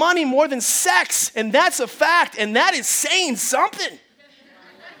think about money more than sex, and that's a fact, and that is saying something.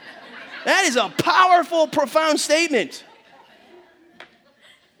 That is a powerful, profound statement.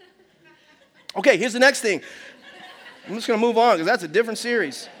 Okay, here's the next thing. I'm just going to move on because that's a different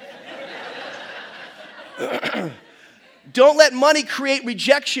series. Don't let money create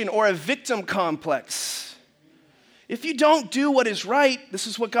rejection or a victim complex. If you don't do what is right, this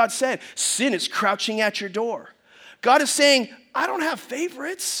is what God said, sin is crouching at your door. God is saying, I don't have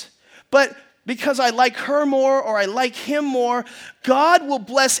favorites, but because I like her more or I like him more, God will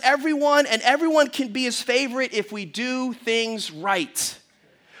bless everyone, and everyone can be his favorite if we do things right.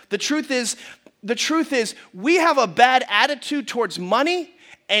 The truth is, we have a bad attitude towards money,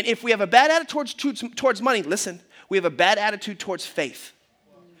 and if we have a bad attitude towards money, listen, we have a bad attitude towards faith,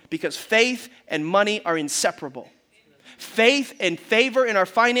 because faith and money are inseparable. Faith and favor in our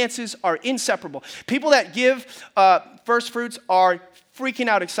finances are inseparable. People that give first fruits are freaking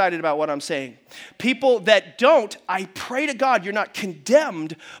out excited about what I'm saying. People that don't, I pray to God you're not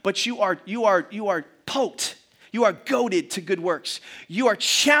condemned, but you are poked. You are goaded to good works. You are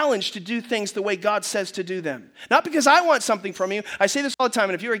challenged to do things the way God says to do them. Not because I want something from you. I say this all the time,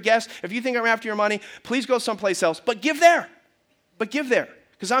 and if you're a guest, if you think I'm after your money, please go someplace else. But give there.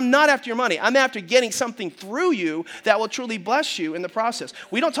 Because I'm not after your money. I'm after getting something through you that will truly bless you in the process.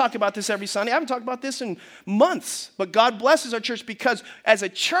 We don't talk about this every Sunday. I haven't talked about this in months. But God blesses our church because as a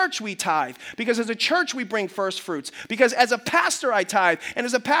church we tithe. Because as a church we bring first fruits. Because as a pastor I tithe. And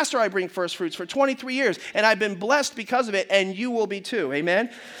as a pastor I bring first fruits for 23 years. And I've been blessed because of it. And you will be too.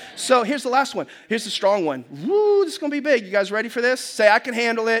 Amen? So here's the last one. Here's the strong one. Woo, this is going to be big. You guys ready for this? Say, I can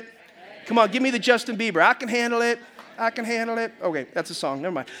handle it. Come on, give me the Justin Bieber. I can handle it. I can handle it. Okay, that's a song.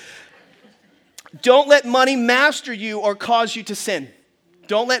 Never mind. Don't let money master you or cause you to sin.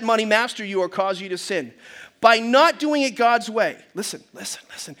 Don't let money master you or cause you to sin. By not doing it God's way, listen,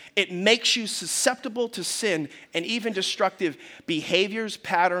 it makes you susceptible to sin and even destructive behaviors,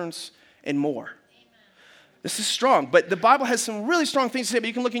 patterns, and more. This is strong, but the Bible has some really strong things to say, but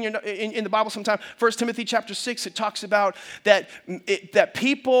you can look in the Bible sometime. 1 Timothy chapter 6, it talks about that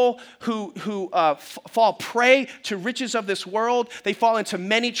people who fall prey to riches of this world, they fall into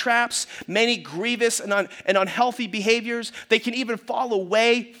many traps, many grievous and unhealthy behaviors. They can even fall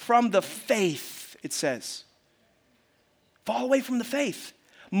away from the faith, it says. Fall away from the faith.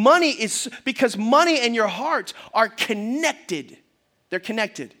 Because money and your heart are connected. They're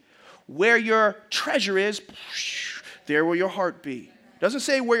connected. Where your treasure is, there will your heart be. It doesn't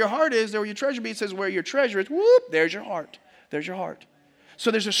say where your heart is, there will your treasure be. It says where your treasure is, whoop, there's your heart. There's your heart.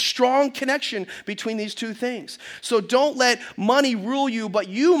 So there's a strong connection between these two things. So don't let money rule you, but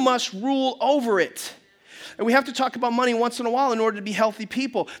you must rule over it. And we have to talk about money once in a while in order to be healthy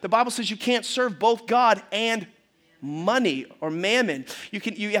people. The Bible says you can't serve both God and money or mammon.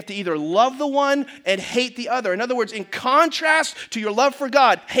 You have to either love the one and hate the other. In other words, in contrast to your love for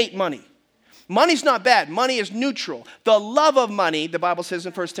God, hate money. Money's not bad. Money is neutral. The love of money, the Bible says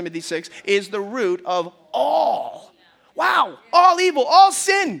in 1 Timothy 6, is the root of all. Wow, all evil, all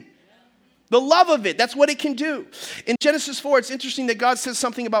sin. The love of it, that's what it can do. In Genesis 4, it's interesting that God says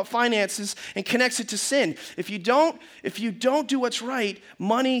something about finances and connects it to sin. If you don't do what's right,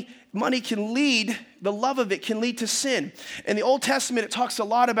 money can lead, the love of it can lead to sin. In the Old Testament, it talks a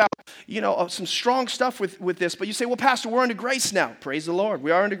lot about, some strong stuff with this. But you say, well, Pastor, we're under grace now. Praise the Lord.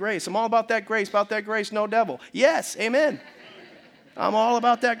 We are under grace. I'm all about that grace, no devil. Yes, amen. I'm all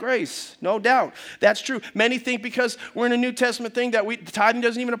about that grace, no doubt. That's true. Many think because we're in a New Testament thing that tithing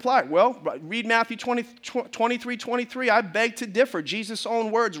doesn't even apply. Well, read Matthew 23. I beg to differ. Jesus' own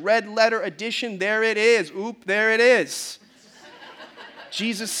words, red letter edition, there it is. Oop, there it is.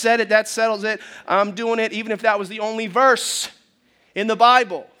 Jesus said it, that settles it. I'm doing it, even if that was the only verse in the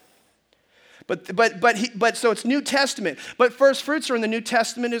Bible. But so it's New Testament. But first fruits are in the New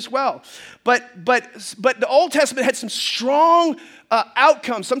Testament as well. But the Old Testament had some strong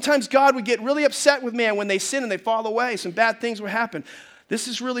outcomes. Sometimes God would get really upset with man when they sin and they fall away. Some bad things would happen. This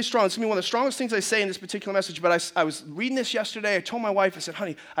is really strong. It's going to be one of the strongest things I say in this particular message. But I was reading this yesterday. I told my wife, I said,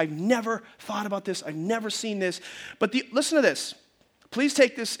 honey, I've never thought about this. I've never seen this. But listen to this. Please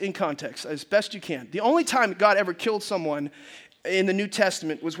take this in context as best you can. The only time God ever killed someone in the New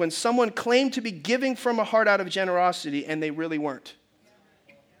Testament was when someone claimed to be giving from a heart out of generosity and they really weren't.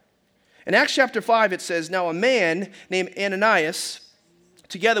 In Acts chapter 5, it says, now a man named Ananias,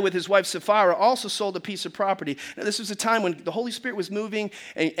 together with his wife Sapphira, also sold a piece of property. Now this was a time when the Holy Spirit was moving,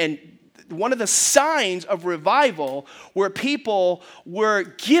 and one of the signs of revival where people were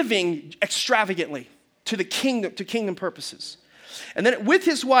giving extravagantly to the kingdom, to kingdom purposes. And then with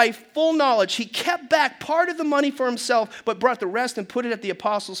his wife, full knowledge, he kept back part of the money for himself, but brought the rest and put it at the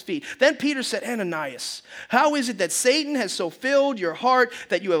apostles' feet. Then Peter said, Ananias, how is it that Satan has so filled your heart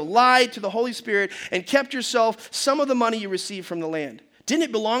that you have lied to the Holy Spirit and kept yourself some of the money you received from the land? Didn't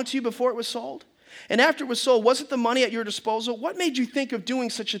it belong to you before it was sold? And after it was sold, wasn't the money at your disposal? What made you think of doing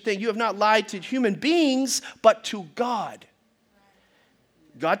such a thing? You have not lied to human beings, but to God.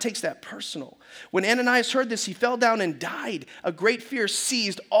 God takes that personal. When Ananias heard this, he fell down and died. A great fear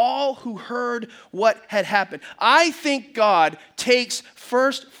seized all who heard what had happened. I think God takes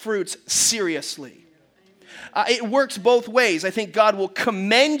first fruits seriously. It works both ways. I think God will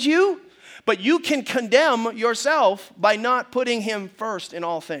commend you, but you can condemn yourself by not putting him first in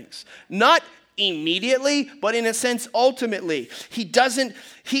all things. Not immediately, but in a sense, ultimately. He does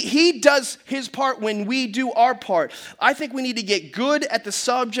his part when we do our part. I think we need to get good at the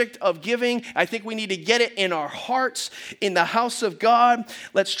subject of giving. I think we need to get it in our hearts, in the house of God.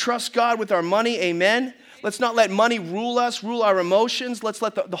 Let's trust God with our money. Amen. Let's not let money rule us, rule our emotions. Let's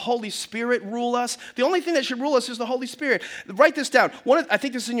let the Holy Spirit rule us. The only thing that should rule us is the Holy Spirit. Write this down. I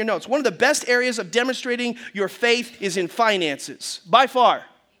think this is in your notes. One of the best areas of demonstrating your faith is in finances, by far.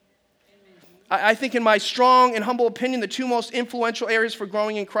 I think in my strong and humble opinion, the two most influential areas for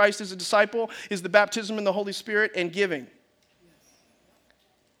growing in Christ as a disciple is the baptism in the Holy Spirit and giving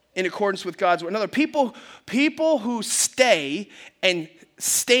in accordance with God's word. In other words, people who stay and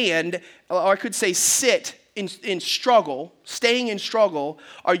stand, or I could say sit in struggle, staying in struggle,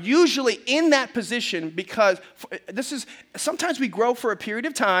 are usually in that position because sometimes we grow for a period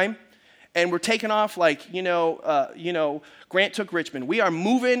of time and we're taking off like, Grant took Richmond. We are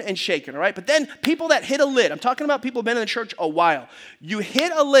moving and shaking, all right? But then people that hit a lid, I'm talking about people who've been in the church a while. You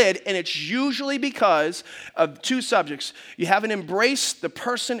hit a lid, and it's usually because of two subjects. You haven't embraced the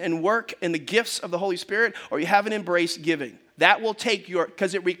person and work and the gifts of the Holy Spirit, or you haven't embraced giving. That will take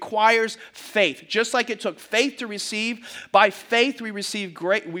because it requires faith. Just like it took faith to receive. By faith, we receive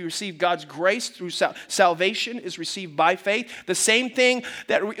God's grace through salvation is received by faith. The same thing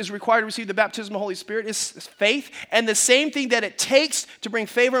that is required to receive the baptism of the Holy Spirit is faith. And the same thing that it takes to bring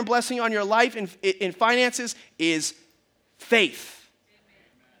favor and blessing on your life in finances is faith.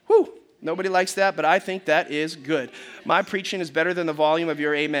 Whew. Nobody likes that, but I think that is good. My preaching is better than the volume of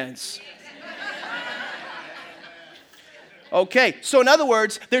your amens. Okay, so in other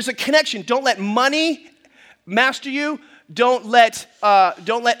words, there's a connection. Don't let money master you. But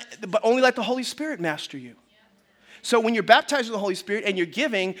only let the Holy Spirit master you. So when you're baptized with the Holy Spirit and you're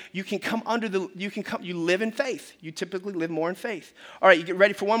giving, you live in faith. You typically live more in faith. All right, you get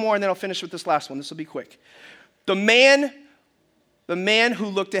ready for one more, and then I'll finish with this last one. This will be quick. The man who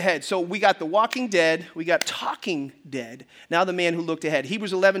looked ahead. So we got the walking dead, we got talking dead. Now the man who looked ahead.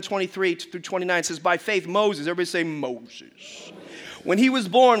 Hebrews 11:23 through 29 says, by faith Moses, everybody say Moses, when he was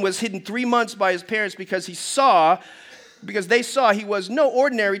born was hidden 3 months by his parents because they saw he was no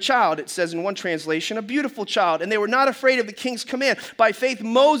ordinary child. It says in one translation, a beautiful child. And they were not afraid of the king's command. By faith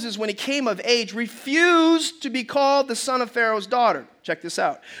Moses, when he came of age, refused to be called the son of Pharaoh's daughter. Check this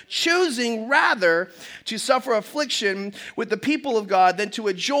out. Choosing rather to suffer affliction with the people of God than to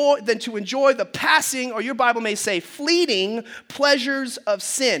enjoy the passing, or your Bible may say fleeting, pleasures of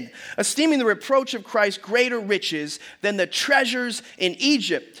sin, esteeming the reproach of Christ greater riches than the treasures in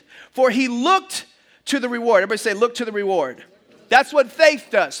Egypt. For he looked to the reward. Everybody say, look to the reward. That's what faith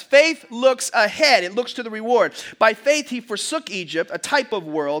does. Faith looks ahead. It looks to the reward. By faith he forsook Egypt, a type of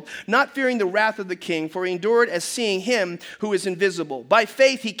world, not fearing the wrath of the king, for he endured as seeing him who is invisible. By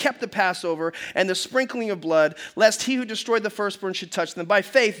faith he kept the Passover and the sprinkling of blood, lest he who destroyed the firstborn should touch them. By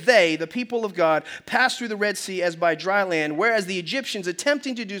faith they, the people of God, passed through the Red Sea as by dry land, whereas the Egyptians,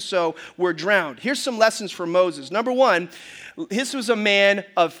 attempting to do so, were drowned. Here's some lessons for Moses. Number one, this was a man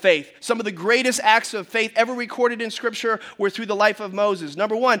of faith. Some of the greatest acts of faith ever recorded in Scripture were through the life of Moses.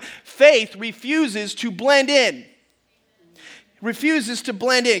 Number one, faith refuses to blend in. Refuses to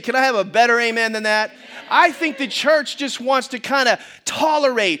blend in. Can I have a better amen than that? I think the church just wants to kind of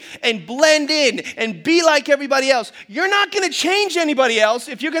tolerate and blend in and be like everybody else. You're not going to change anybody else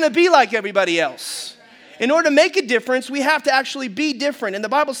if you're going to be like everybody else. In order to make a difference, we have to actually be different. And the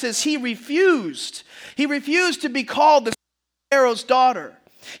Bible says he refused. He refused to be called the Pharaoh's daughter.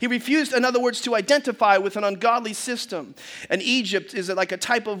 He refused, in other words, to identify with an ungodly system. And Egypt is like a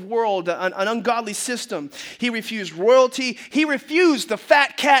type of world, an ungodly system. He refused royalty. He refused the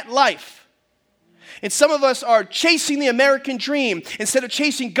fat cat life. And some of us are chasing the American dream instead of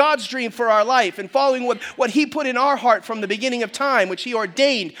chasing God's dream for our life and following what he put in our heart from the beginning of time, which he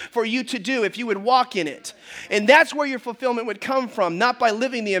ordained for you to do if you would walk in it. And that's where your fulfillment would come from, not by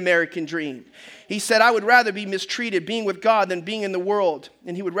living the American dream. He said, I would rather be mistreated being with God than being in the world.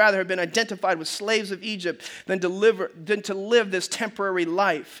 And he would rather have been identified with slaves of Egypt than to live this temporary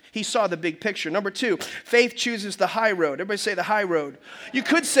life. He saw the big picture. Number two, faith chooses the high road. Everybody say the high road. You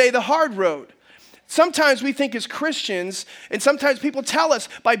could say the hard road. Sometimes we think as Christians, and sometimes people tell us,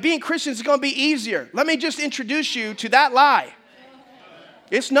 by being Christians, it's going to be easier. Let me just introduce you to that lie.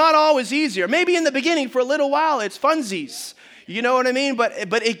 It's not always easier. Maybe in the beginning, for a little while, it's funsies. You know what I mean? But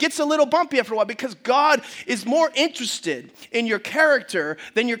it gets a little bumpy after a while because God is more interested in your character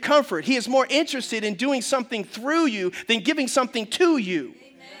than your comfort. He is more interested in doing something through you than giving something to you.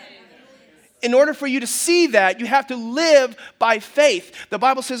 In order for you to see that, you have to live by faith. The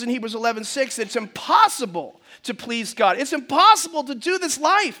Bible says in Hebrews 11:6 that it's impossible to please God. It's impossible to do this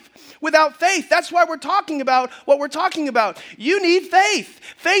life without faith. That's why we're talking about what we're talking about. You need faith.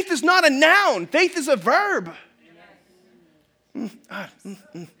 Faith is not a noun. Faith is a verb.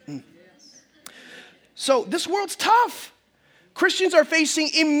 So this world's tough. Christians are facing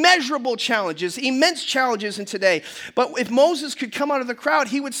immeasurable challenges, immense challenges in today. But if Moses could come out of the crowd,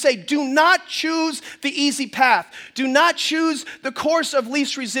 he would say, do not choose the easy path. Do not choose the course of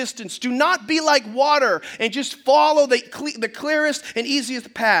least resistance. Do not be like water and just follow the clearest and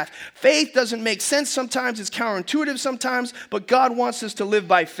easiest path. Faith doesn't make sense sometimes. It's counterintuitive sometimes, but God wants us to live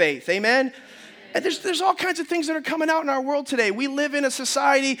by faith. Amen? And there's all kinds of things that are coming out in our world today. We live in a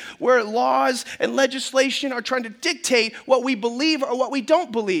society where laws and legislation are trying to dictate what we believe or what we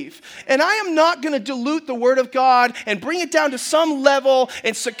don't believe. And I am not going to dilute the Word of God and bring it down to some level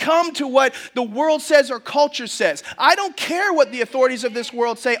and succumb to what the world says or culture says. I don't care what the authorities of this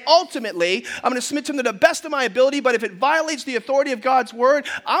world say. Ultimately, I'm going to submit to them to the best of my ability, but if it violates the authority of God's Word,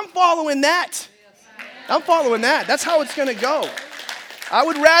 I'm following that. I'm following that. That's how it's going to go. I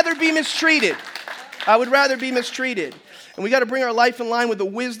would rather be mistreated. And we got to bring our life in line with the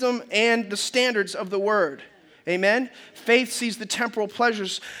wisdom and the standards of the Word. Amen? Faith sees the temporal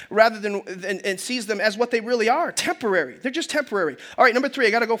pleasures rather than and sees them as what they really are, temporary. They're just temporary. All right, number 3, I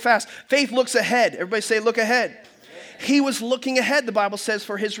got to go fast. Faith looks ahead. Everybody say, look ahead. He was looking ahead, the Bible says,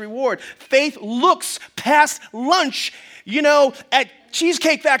 for his reward. Faith looks past lunch, at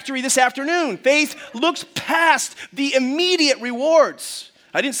Cheesecake Factory this afternoon. Faith looks past the immediate rewards.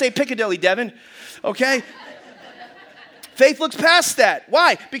 I didn't say Piccadilly, Devin. Okay? Faith looks past that.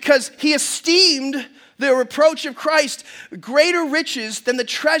 Why? Because he esteemed the reproach of Christ greater riches than the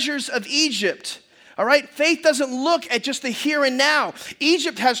treasures of Egypt. All right? Faith doesn't look at just the here and now.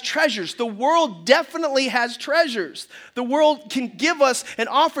 Egypt has treasures. The world definitely has treasures. The world can give us and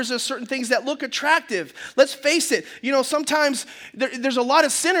offers us certain things that look attractive. Let's face it. Sometimes there's a lot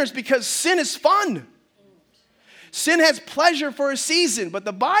of sinners because sin is fun. Sin has pleasure for a season, but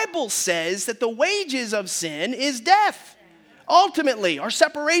the Bible says that the wages of sin is death, ultimately, or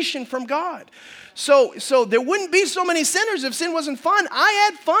separation from God. So there wouldn't be so many sinners if sin wasn't fun. I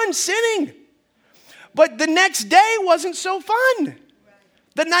had fun sinning, but the next day wasn't so fun.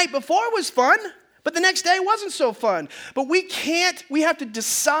 The night before was fun, but the next day wasn't so fun. But we have to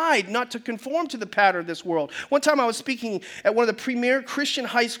decide not to conform to the pattern of this world. One time I was speaking at one of the premier Christian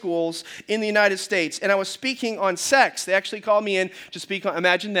high schools in the United States, and I was speaking on sex. They actually called me in to speak on,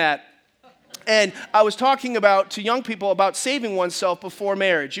 imagine that. And I was talking to young people about saving oneself before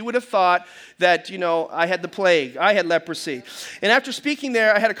marriage. You would have thought that, I had the plague. I had leprosy. And after speaking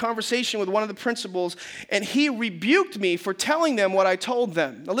there, I had a conversation with one of the principals, and he rebuked me for telling them what I told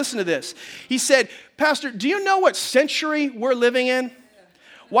them. Now listen to this. He said, Pastor, do you know what century we're living in?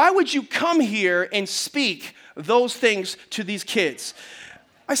 Why would you come here and speak those things to these kids?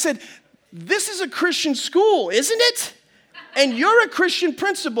 I said, this is a Christian school, isn't it? And you're a Christian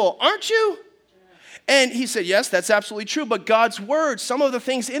principal, aren't you? And he said, yes, that's absolutely true. But God's word, some of the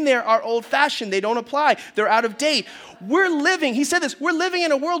things in there are old-fashioned. They don't apply. They're out of date. He said this, we're living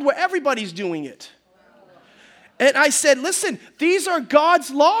in a world where everybody's doing it. And I said, listen, these are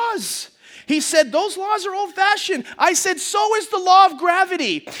God's laws. He said, those laws are old-fashioned. I said, so is the law of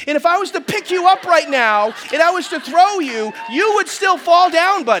gravity. And if I was to pick you up right now and I was to throw you, you would still fall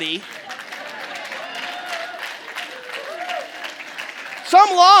down, buddy. Some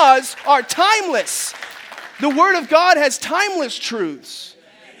laws are timeless. The Word of God has timeless truths.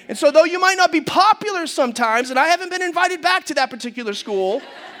 And so though you might not be popular sometimes, and I haven't been invited back to that particular school,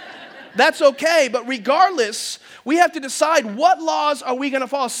 that's okay. But regardless, we have to decide what laws are we going to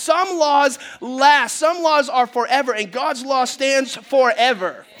follow. Some laws last. Some laws are forever, and God's law stands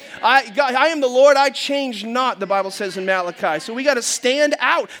forever. I am the Lord, I change not, the Bible says in Malachi. So we got to stand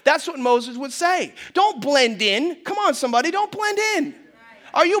out. That's what Moses would say. Don't blend in. Come on, somebody, don't blend in.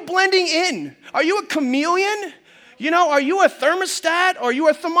 Are you blending in? Are you a chameleon? Are you a thermostat? Or are you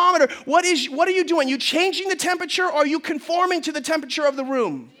a thermometer? What are you doing? You changing the temperature, or are you conforming to the temperature of the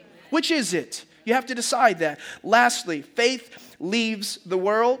room? Which is it? You have to decide that. Lastly, faith leaves the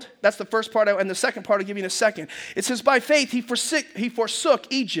world. That's the first part, and the second part I'll give you in a second. It says, by faith he forsook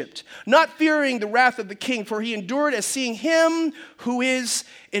Egypt, not fearing the wrath of the king, for he endured as seeing him who is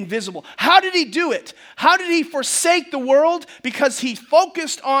invisible. How did he do it? How did he forsake the world? Because he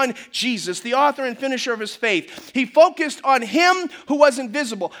focused on Jesus, the author and finisher of his faith. He focused on him who was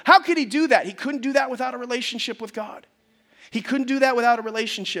invisible. How could he do that? He couldn't do that without a relationship with God. He couldn't do that without a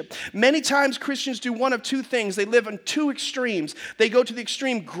relationship. Many times Christians do one of two things. They live on two extremes. They go to the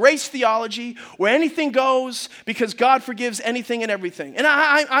extreme grace theology, where anything goes because God forgives anything and everything. And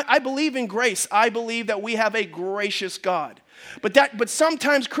I believe in grace. I believe that we have a gracious God. But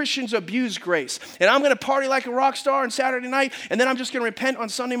sometimes Christians abuse grace. And I'm going to party like a rock star on Saturday night, and then I'm just going to repent on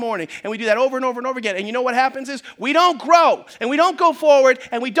Sunday morning. And we do that over and over and over again. And you know what happens is we don't grow, and we don't go forward,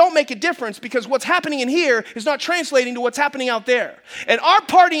 and we don't make a difference, because what's happening in here is not translating to what's happening out there. And our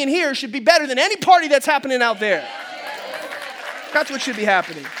party in here should be better than any party that's happening out there. That's what should be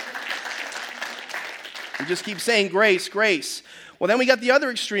happening. We just keep saying grace, grace. Well, then we got the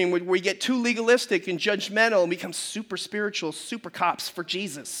other extreme where we get too legalistic and judgmental and become super spiritual, super cops for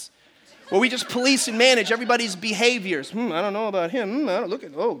Jesus. Where we just police and manage everybody's behaviors. I don't know about him.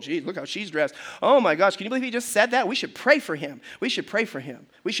 Look how she's dressed. Oh my gosh, can you believe he just said that? We should pray for him. We should pray for him.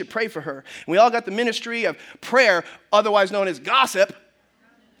 We should pray for her. And we all got the ministry of prayer, otherwise known as gossip.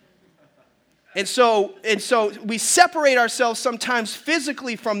 And so we separate ourselves sometimes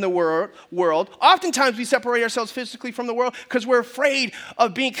physically from the world. Oftentimes we separate ourselves physically from the world because we're afraid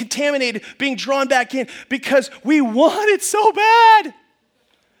of being contaminated, being drawn back in, because we want it so bad.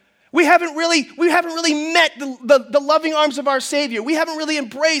 We haven't really met the loving arms of our Savior. We haven't really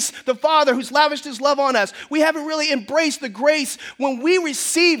embraced the Father who's lavished his love on us. We haven't really embraced the grace. When we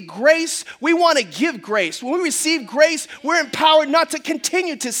receive grace, we want to give grace. When we receive grace, we're empowered not to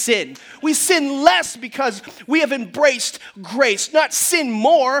continue to sin. We sin less because we have embraced grace, not sin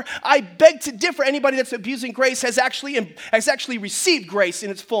more. I beg to differ. Anybody that's abusing grace has actually received grace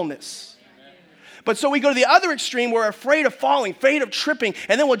in its fullness. But so we go to the other extreme. We're afraid of falling, afraid of tripping,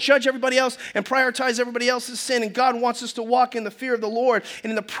 and then we'll judge everybody else and prioritize everybody else's sin. And God wants us to walk in the fear of the Lord.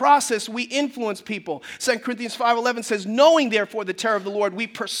 And in the process, we influence people. 2 Corinthians 5:11 says, knowing therefore the terror of the Lord, we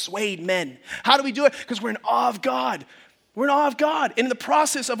persuade men. How do we do it? Because we're in awe of God. We're in awe of God. And in the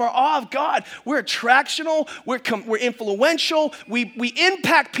process of our awe of God, we're attractional, we're influential, we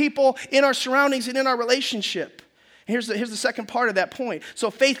impact people in our surroundings and in our relationship. Here's the second part of that point. So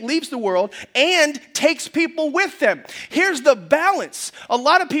faith leaves the world and takes people with them. Here's the balance. A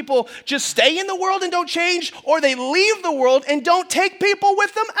lot of people just stay in the world and don't change, or they leave the world and don't take people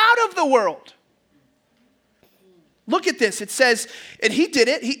with them out of the world. Look at this. It says, and he did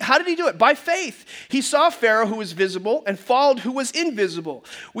it. How did he do it? By faith. He saw Pharaoh who was visible and followed who was invisible.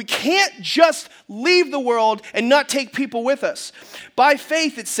 We can't just leave the world and not take people with us. By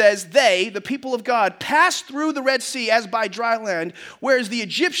faith, it says, they, the people of God, passed through the Red Sea as by dry land, whereas the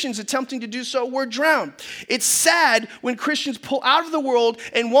Egyptians attempting to do so were drowned. It's sad when Christians pull out of the world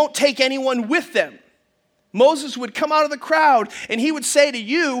and won't take anyone with them. Moses would come out of the crowd and he would say to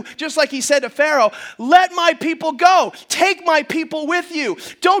you, just like he said to Pharaoh, let my people go. Take my people with you.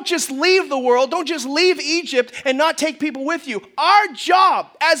 Don't just leave the world. Don't just leave Egypt and not take people with you. Our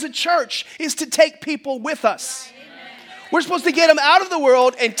job as a church is to take people with us. We're supposed to get them out of the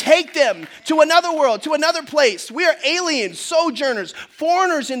world and take them to another world, to another place. We are aliens, sojourners,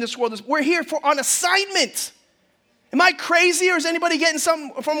 foreigners in this world. We're here on assignment. Am I crazy, or is anybody getting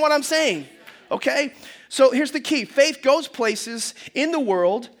something from what I'm saying? Okay? So here's the key. Faith goes places in the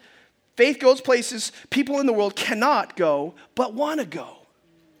world. Faith goes places people in the world cannot go, but want to go.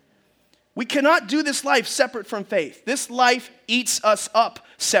 We cannot do this life separate from faith. This life eats us up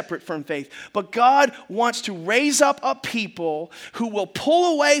separate from faith. But God wants to raise up a people who will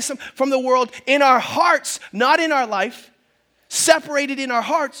pull away from the world in our hearts, not in our life, separated in our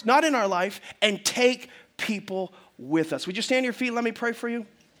hearts, not in our life, and take people with us. Would you stand on your feet? Let me pray for you.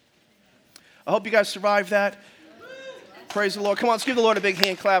 I hope you guys survived that. Praise the Lord. Come on, let's give the Lord a big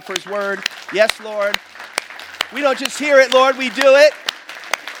hand clap for his word. Yes, Lord. We don't just hear it, Lord. We do it.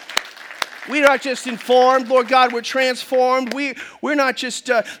 We're not just informed, Lord God, we're transformed. We're not just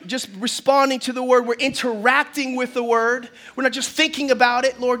responding to the word, we're interacting with the word. We're not just thinking about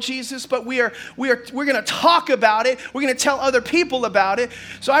it, Lord Jesus, but we're going to talk about it. We're going to tell other people about it.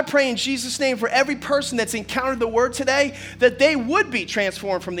 So I pray in Jesus' name for every person that's encountered the word today, that they would be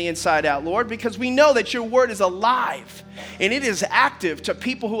transformed from the inside out, Lord, because we know that your word is alive and it is active to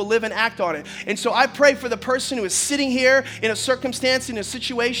people who will live and act on it. And so I pray for the person who is sitting here in a circumstance, in a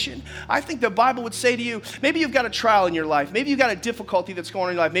situation. I think the Bible would say to you, maybe you've got a trial in your life. Maybe you've got a difficulty that's going on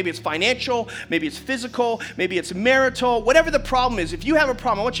in your life. Maybe it's financial, maybe it's physical, maybe it's marital, whatever the problem is. If you have a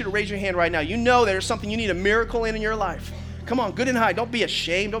problem, I want you to raise your hand right now. You know there's something you need a miracle in your life. Come on, good and high. Don't be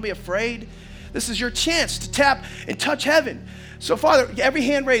ashamed. Don't be afraid. This is your chance to tap and touch heaven. So, Father, every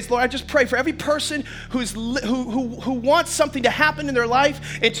hand raised, Lord, I just pray for every person who wants something to happen in their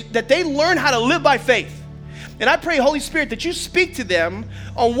life and that they learn how to live by faith. And I pray, Holy Spirit, that you speak to them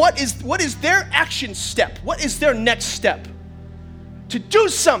on what is their action step, what is their next step to do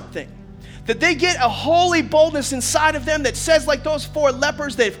something, that they get a holy boldness inside of them that says, like those 4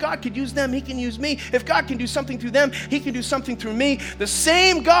 lepers, that if God could use them, he can use me. If God can do something through them, he can do something through me. The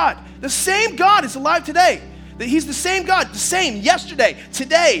same God is alive today. He's the same God, the same yesterday,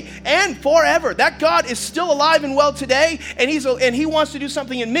 today, and forever. That God is still alive and well today, and he wants to do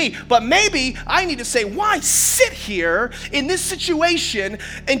something in me. But maybe I need to say, why sit here in this situation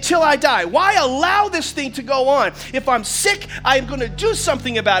until I die? Why allow this thing to go on? If I'm sick, I'm going to do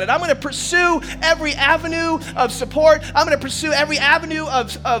something about it. I'm going to pursue every avenue of support. I'm going to pursue every avenue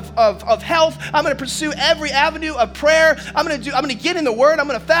of health. I'm going to pursue every avenue of prayer. I'm going to get in the Word. I'm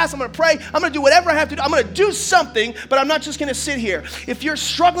going to fast. I'm going to pray. I'm going to do whatever I have to do. I'm going to do something, but I'm not just going to sit here. If you're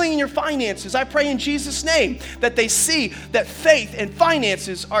struggling in your finances, I pray in Jesus' name that they see that faith and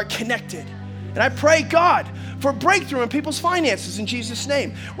finances are connected. And I pray, God, for breakthrough in people's finances in Jesus'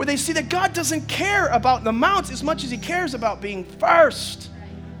 name, where they see that God doesn't care about the amounts as much as he cares about being first.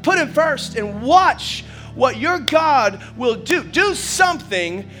 Put him first and watch what your God will do. Do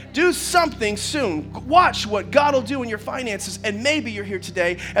something soon. Watch what God will do in your finances. And maybe you're here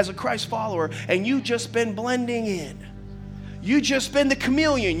today as a Christ follower and you've just been blending in. You've just been the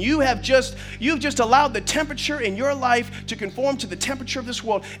chameleon. You've just allowed the temperature in your life to conform to the temperature of this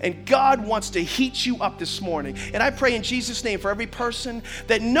world. And God wants to heat you up this morning. And I pray in Jesus' name for every person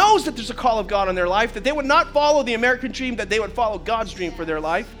that knows that there's a call of God on their life, that they would not follow the American dream, that they would follow God's dream for their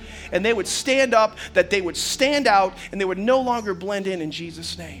life. And they would stand up, that they would stand out, and they would no longer blend in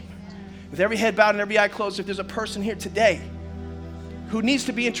Jesus' name. With every head bowed and every eye closed, if there's a person here today who needs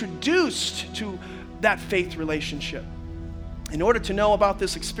to be introduced to that faith relationship, in order to know about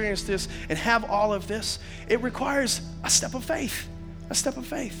this, experience this, and have all of this, it requires a step of faith. A step of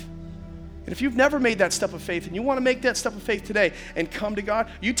faith. And if you've never made that step of faith and you want to make that step of faith today and come to God,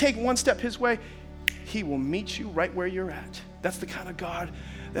 you take one step his way, he will meet you right where you're at. That's the kind of God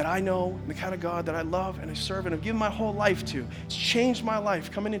that I know, and the kind of God that I love and I serve and have given my whole life to. It's changed my life,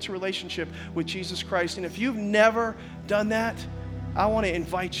 coming into relationship with Jesus Christ. And if you've never done that, I want to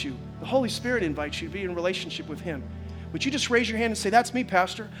invite you. The Holy Spirit invites you to be in relationship with him. Would you just raise your hand and say, that's me,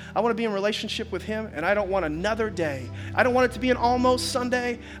 Pastor. I want to be in relationship with him, and I don't want another day. I don't want it to be an almost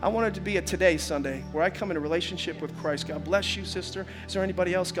Sunday. I want it to be a today Sunday where I come into relationship with Christ. God bless you, sister. Is there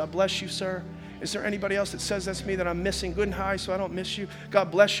anybody else? God bless you, sir. Is there anybody else that says that's me, that I'm missing? Good and high so I don't miss you.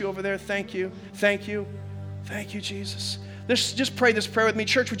 God bless you over there. Thank you. Thank you. Thank you, Jesus. Just pray this prayer with me.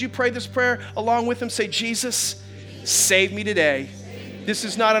 Church, would you pray this prayer along with him? Say, Jesus, save me today. This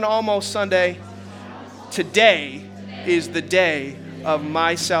is not an almost Sunday. Today is the day of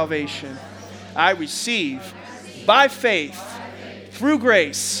my salvation. I receive by faith, through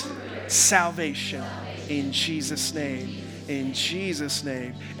grace, salvation in Jesus' name. In Jesus'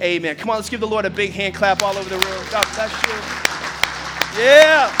 name. Amen. Come on, let's give the Lord a big hand clap all over the room. God bless you.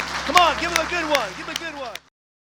 Yeah. Come on, give him a good one. Give him a good one.